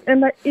 Yeah.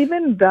 And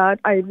even that,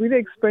 I really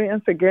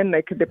experienced again,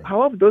 the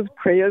power of those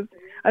prayers.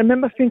 I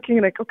remember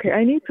thinking okay,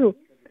 I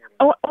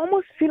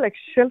almost feel like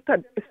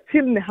sheltered,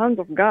 still in the hands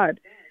of God.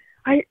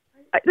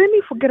 Let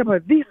me forget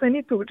about this. I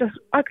need to just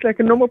act like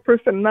a normal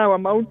person now.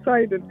 I'm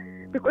outside,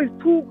 because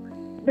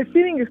the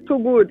feeling is too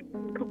good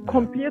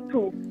compared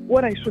to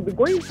what I should be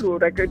going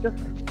through. I just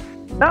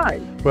die.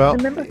 Well,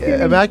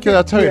 Immaculee,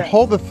 I'll tell you,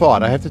 hold the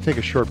thought. I have to take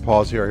a short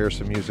pause here. I hear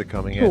some music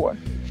coming in. Sure.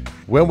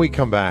 When we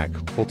come back,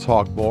 we'll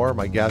talk more.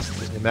 My guest,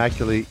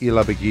 Immaculee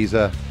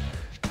Ilibagiza,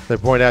 they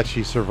point out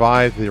she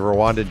survived the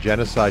Rwandan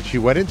genocide. She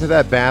went into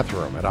that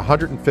bathroom at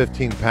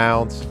 115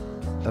 pounds,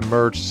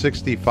 emerged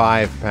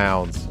 65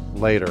 pounds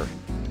later,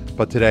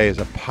 but today is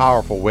a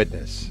powerful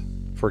witness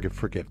for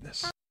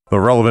forgiveness. The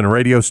Relevant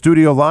Radio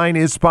studio line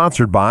is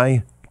sponsored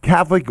by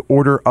Catholic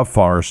Order of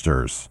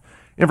Foresters.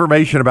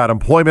 Information about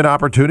employment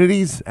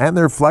opportunities and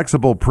their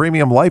flexible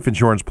premium life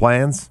insurance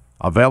plans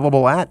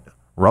available at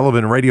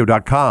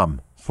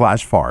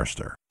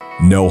relevantradio.com/Forester.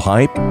 No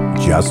hype,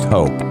 just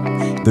hope.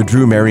 The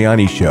Drew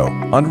Mariani Show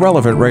on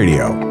Relevant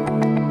Radio.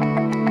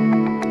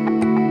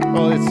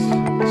 Well, it's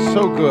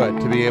so good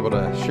to be able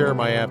to share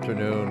my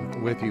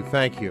afternoon with you.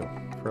 Thank you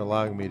for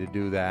allowing me to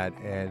do that,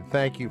 and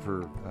thank you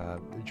for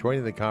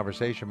joining the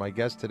conversation. My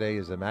guest today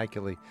is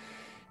Immaculee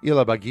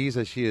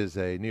Ilibagiza. She is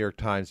a New York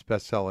Times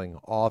best-selling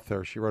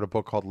author. She wrote a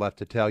book called Left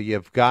to Tell.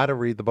 You've got to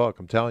read the book.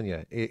 I'm telling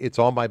you, it's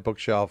on my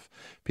bookshelf.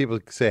 People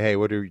say, "Hey,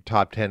 what are your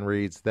top 10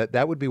 reads?"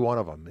 That would be one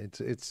of them.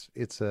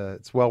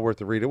 It's well worth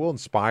the read. It will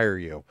inspire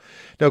you,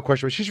 no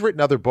question. But she's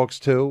written other books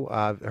too.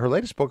 Her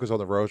latest book is on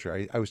the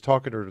Rosary. I was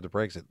talking to her to the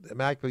break. Said,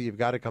 "Immaculee, you've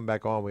got to come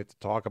back on. We have to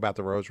talk about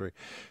the Rosary."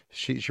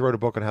 She wrote a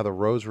book on how the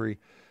Rosary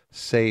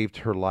saved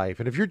her life.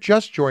 And if you're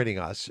just joining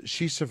us,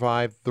 she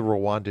survived the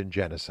Rwandan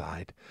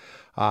genocide.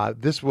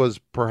 This was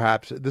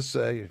perhaps,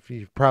 if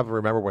you probably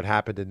remember what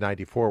happened in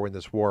 '94 when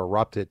this war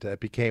erupted, it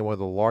became one of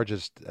the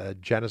largest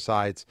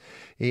genocides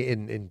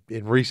in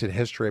recent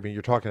history. I mean,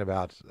 you're talking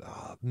about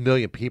a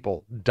million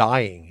people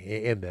dying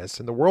in this,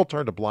 and the world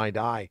turned a blind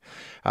eye.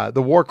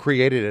 The war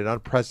created an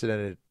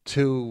unprecedented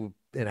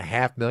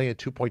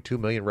 2.2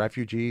 million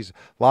refugees.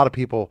 A lot of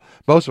people,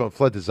 most of them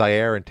fled to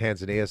Zaire and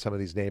Tanzania, some of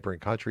these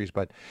neighboring countries,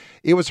 but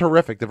it was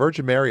horrific. The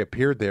Virgin Mary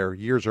appeared there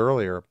years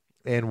earlier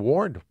and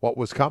warned what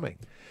was coming.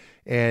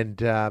 And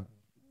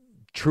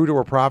true to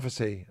her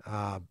prophecy,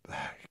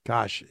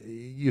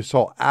 you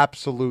saw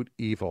absolute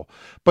evil.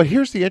 But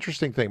here's the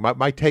interesting thing,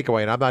 my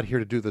takeaway, and I'm not here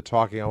to do the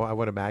talking. I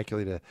want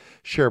Immaculee to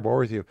share more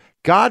with you.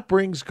 God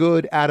brings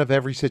good out of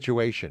every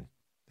situation.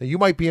 Now, you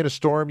might be in a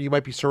storm. You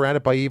might be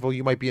surrounded by evil.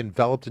 You might be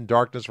enveloped in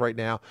darkness right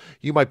now.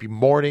 You might be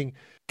mourning.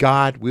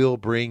 God will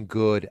bring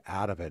good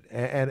out of it.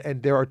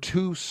 And there are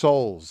two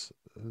souls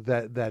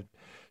that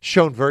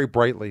shone very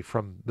brightly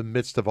from the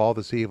midst of all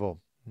this evil.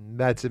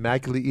 That's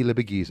Immaculee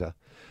Ilibagiza,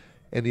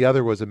 and the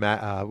other was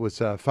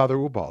Father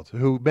Ubald,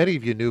 who many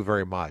of you knew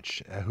very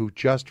much, who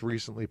just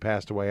recently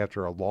passed away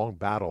after a long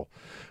battle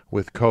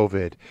with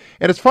COVID.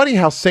 And it's funny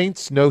how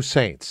saints know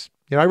saints.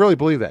 I really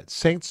believe that.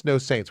 Saints know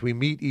saints. We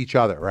meet each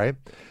other, right?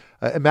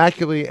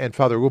 Immaculee and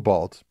Father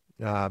Ubald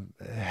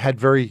had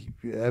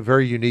a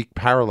very unique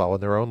parallel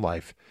in their own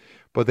life,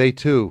 but they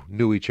too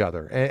knew each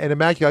other. And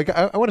Immaculee,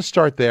 I want to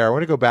start there. I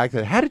want to go back to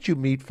that. How did you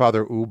meet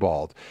Father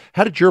Ubald?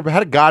 How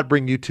did God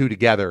bring you two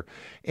together?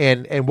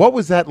 And what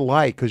was that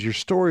like? Because your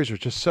stories are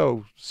just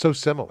so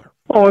similar.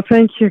 Oh,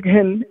 thank you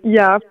again.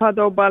 Yeah,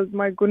 Father Ubald,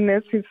 my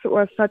goodness, he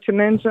was such an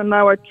angel.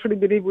 Now I truly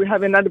believe we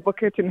have an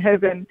advocate in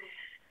heaven.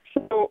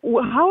 So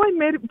how I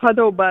met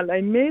Father Ubald,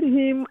 I met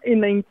him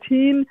in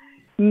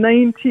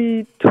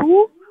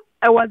 1992.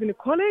 I was in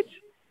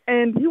college,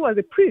 and he was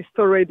a priest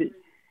already.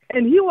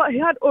 And he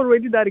had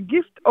already that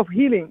gift of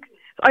healing.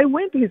 So I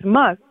went to his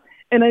mass,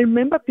 And I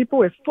remember people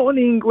were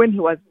falling when he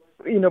was,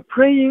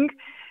 praying.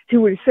 He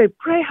would say,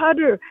 pray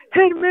harder,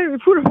 Hail Mary,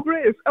 full of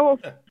grace, our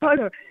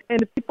Father.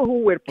 And people who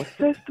were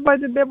possessed by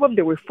the devil,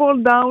 they would fall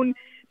down.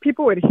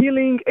 People were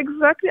healing,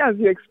 exactly as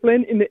you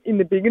explained in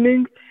the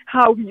beginning,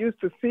 how he used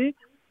to see.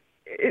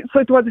 So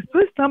it was the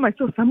first time I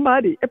saw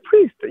somebody, a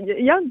priest,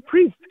 a young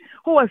priest,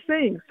 who was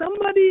saying,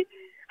 somebody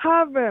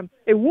have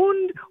a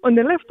wound on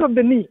the left of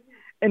the knee,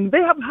 and they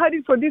have had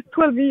it for these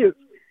 12 years.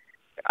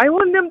 I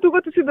want them to go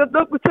to see the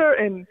doctor,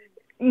 and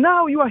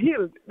now you are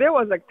healed. There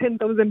was like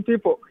 10,000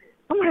 people.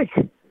 I'm like,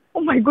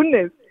 oh my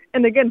goodness.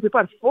 And again, people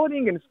are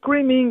falling and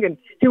screaming, and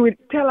he would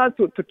tell us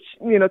to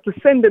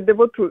send the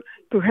devil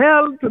to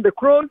hell, to the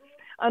cross,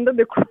 under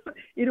the cross.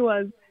 It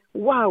was,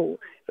 wow.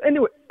 So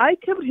anyway, I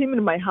kept him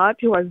in my heart.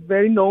 He was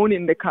very known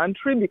in the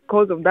country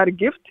because of that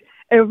gift.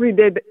 Every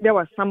day there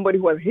was somebody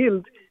who was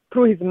healed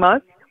through his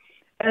mass.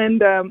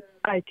 And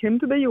I came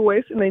to the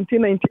U.S. in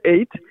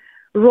 1998,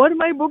 wrote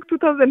my book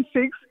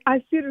 2006.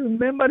 I still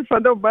remember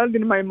Father Obald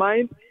in my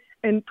mind.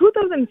 And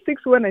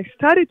 2006, when I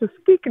started to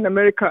speak in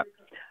America,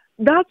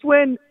 that's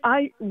when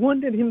I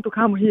wanted him to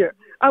come here.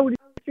 I would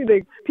see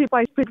the people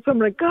I speak to. I'm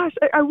like, gosh,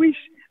 I wish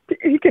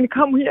he can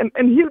come here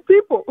and heal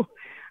people.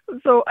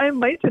 So I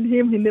invited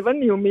him. He never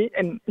knew me,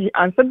 and he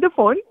answered the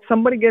phone.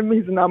 Somebody gave me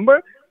his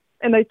number,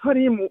 and I told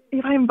him,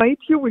 if I invite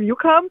you, will you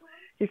come?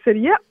 He said,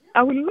 yeah,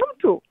 I would love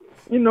to.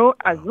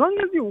 As long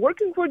as you're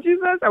working for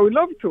Jesus, I would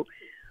love to.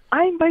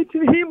 I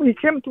invited him. He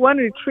came to one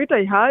retreat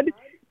I had.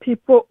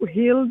 People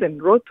healed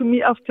and wrote to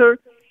me after,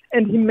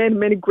 and he made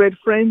many great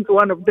friends,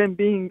 one of them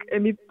being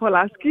Amy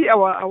Polaski,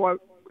 our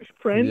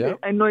friend. Yep.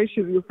 I know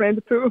she's your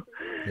friend too.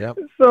 Yep.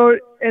 So,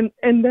 and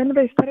then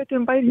they started to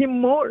invite him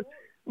more.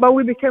 But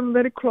we became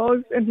very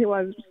close, and he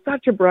was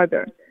such a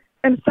brother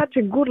and such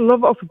a good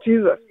lover of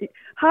Jesus. He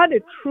had a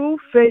true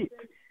faith.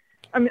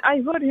 I mean,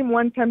 I heard him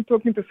one time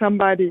talking to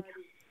somebody,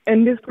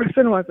 and this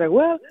person was like,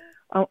 well,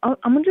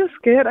 I'm just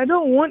scared. I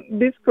don't want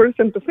this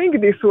person to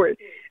think this way.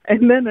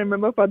 And then I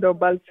remember Father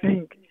Obald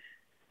saying,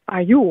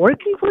 are you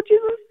working for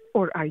Jesus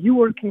or are you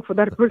working for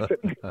that person?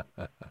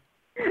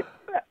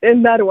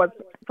 And that was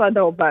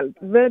Father Obald,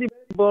 very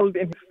bold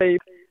in his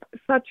faith.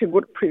 Such a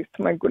good priest.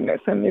 My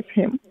goodness, I miss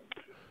him.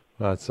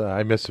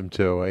 I miss him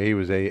too. He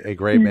was a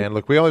great man.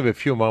 Look, we only have a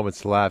few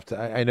moments left.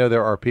 I know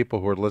there are people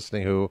who are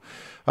listening who,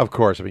 of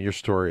course, I mean, your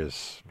story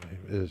is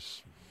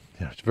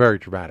it's very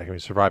dramatic. I mean,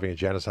 surviving a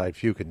genocide,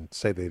 few can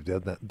say they've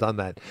done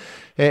that.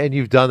 And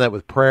you've done that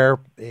with prayer.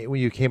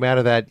 When you came out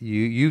of that,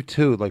 you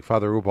too, like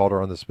Father Ubald,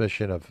 are on this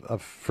mission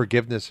of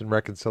forgiveness and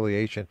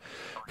reconciliation.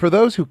 For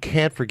those who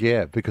can't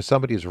forgive because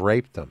somebody has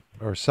raped them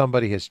or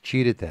somebody has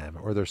cheated them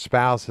or their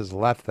spouse has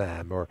left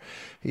them or,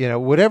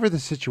 whatever the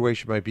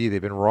situation might be,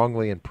 they've been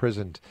wrongly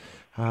imprisoned.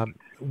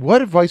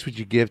 What advice would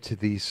you give to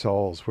these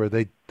souls where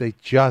they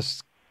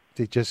just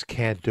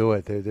can't do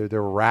it?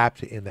 They're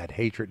wrapped in that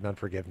hatred and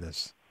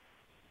unforgiveness.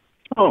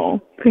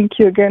 Oh, thank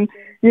you again.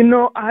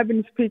 I've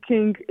been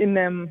speaking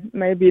in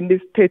maybe in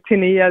these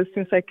 13 years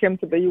since I came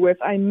to the U.S.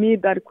 I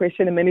meet that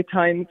question many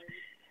times.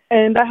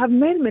 And I have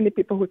met many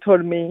people who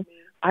told me,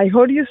 I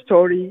heard your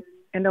story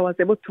and I was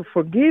able to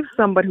forgive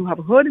somebody who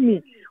have heard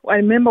me. I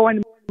remember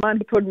one man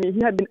who told me he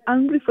had been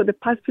angry for the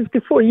past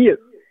 54 years.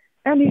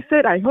 And he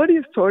said, I heard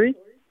your story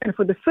and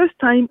for the first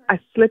time I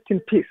slept in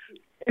peace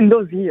in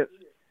those years.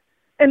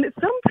 And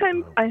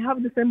sometimes I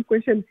have the same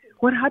question,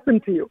 what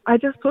happened to you? I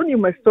just told you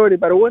my story,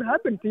 but what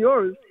happened to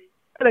yours?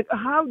 Like,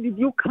 how did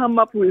you come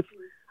up with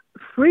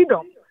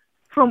freedom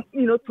from,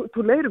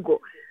 to let it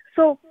go?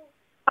 So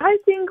I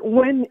think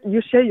when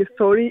you share your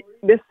story,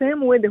 the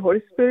same way the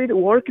Holy Spirit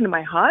works in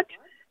my heart,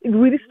 it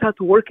really starts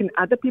to work in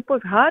other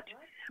people's heart.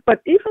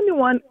 But if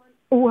anyone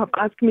who have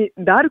asked me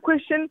that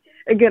question,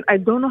 again, I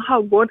don't know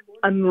how God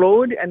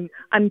unload and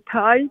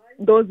untie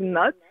those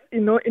nuts,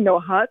 in our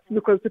hearts,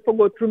 because people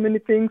go through many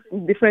things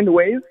in different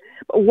ways.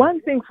 But one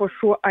thing for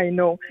sure I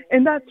know,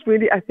 and that's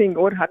really, I think,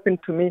 what happened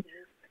to me.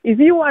 If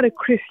you are a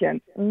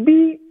Christian,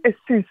 be a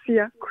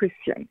sincere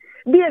Christian.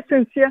 Be a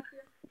sincere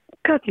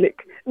Catholic.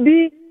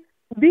 Be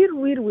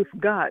real with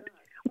God.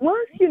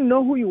 Once you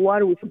know who you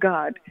are with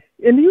God,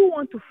 and you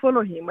want to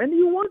follow Him, and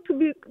you want to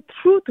be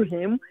true to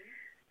Him,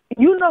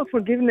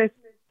 forgiveness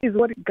is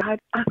what God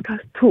asks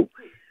us to.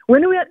 He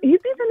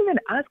didn't even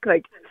ask,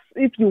 like,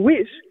 if you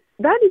wish.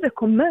 That is a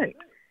command.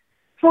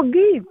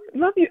 Forgive.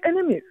 Love your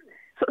enemies.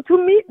 So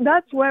to me,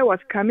 that's where I was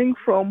coming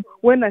from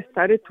when I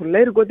started to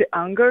let go the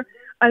anger.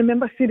 I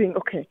remember sitting,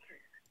 okay,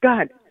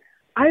 God,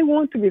 I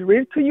want to be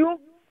real to you.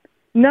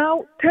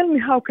 Now tell me,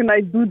 how can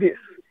I do this?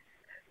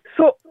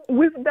 So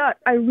with that,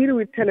 I really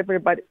would tell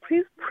everybody,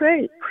 please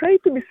pray. Pray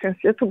to be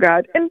sincere to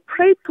God and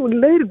pray to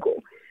let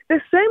go.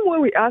 The same way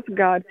we ask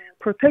God,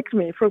 protect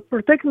me,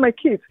 protect my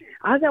kids.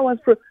 As I was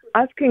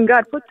asking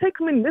God,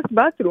 protect me in this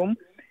bathroom,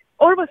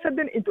 all of a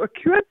sudden it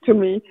occurred to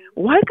me,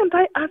 why can't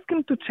I ask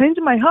Him to change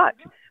my heart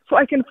so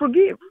I can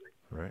forgive?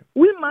 Right.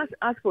 We must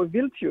ask for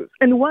virtues,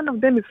 and one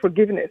of them is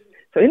forgiveness.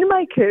 So in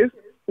my case,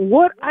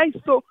 what I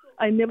saw,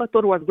 I never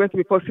thought was going to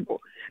be possible.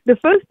 The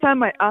first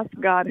time I asked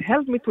God,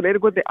 help me to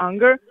let go the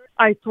anger,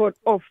 I thought,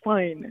 oh,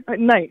 fine,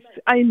 nice.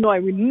 I know I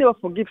will never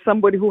forgive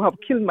somebody who have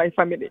killed my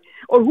family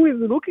or who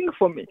is looking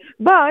for me.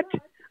 But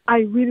I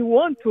really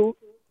want to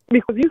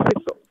because you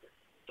said so.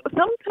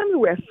 Sometimes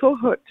we are so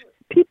hurt.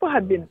 People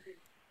have been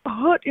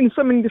hurt in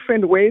so many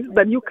different ways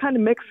that you can't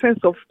make sense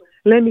of,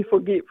 let me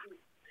forgive.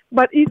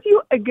 But if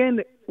you,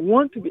 again,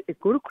 want to be a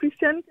good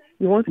Christian,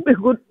 you want to be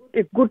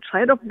a good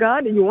child of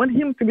God, you want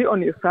him to be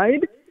on your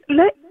side,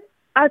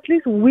 at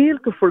least will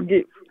to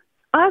forgive.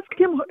 Ask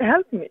him,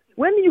 help me.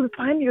 When you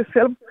find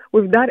yourself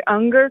with that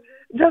anger,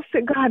 just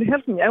say, God,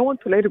 help me. I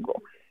want to let it go.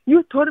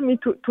 You told me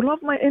to love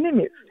my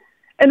enemies.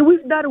 And with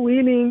that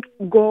willing,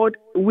 God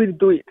will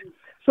do it.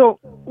 So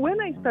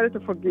when I started to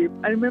forgive,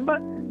 I remember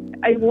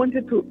I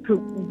wanted to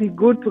be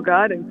good to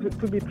God and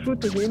to be true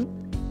to him.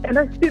 And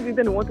I still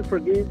didn't want to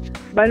forgive.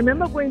 But I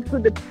remember going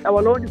through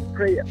our Lord's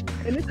Prayer.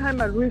 Anytime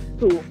I wish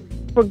to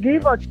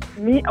forgive our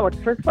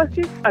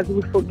trespasses as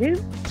we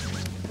forgive,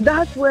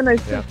 that's when I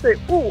still say,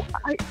 oh,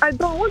 I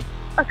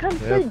can't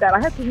say that. I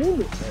have to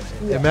mean it.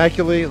 Yeah.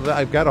 Immaculee,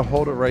 I've got to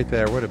hold it right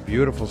there. What a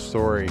beautiful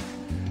story.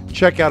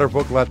 Check out her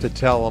book, Left to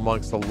Tell,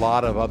 amongst a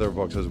lot of other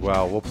books as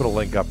well. We'll put a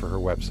link up for her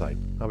website.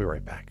 I'll be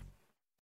right back.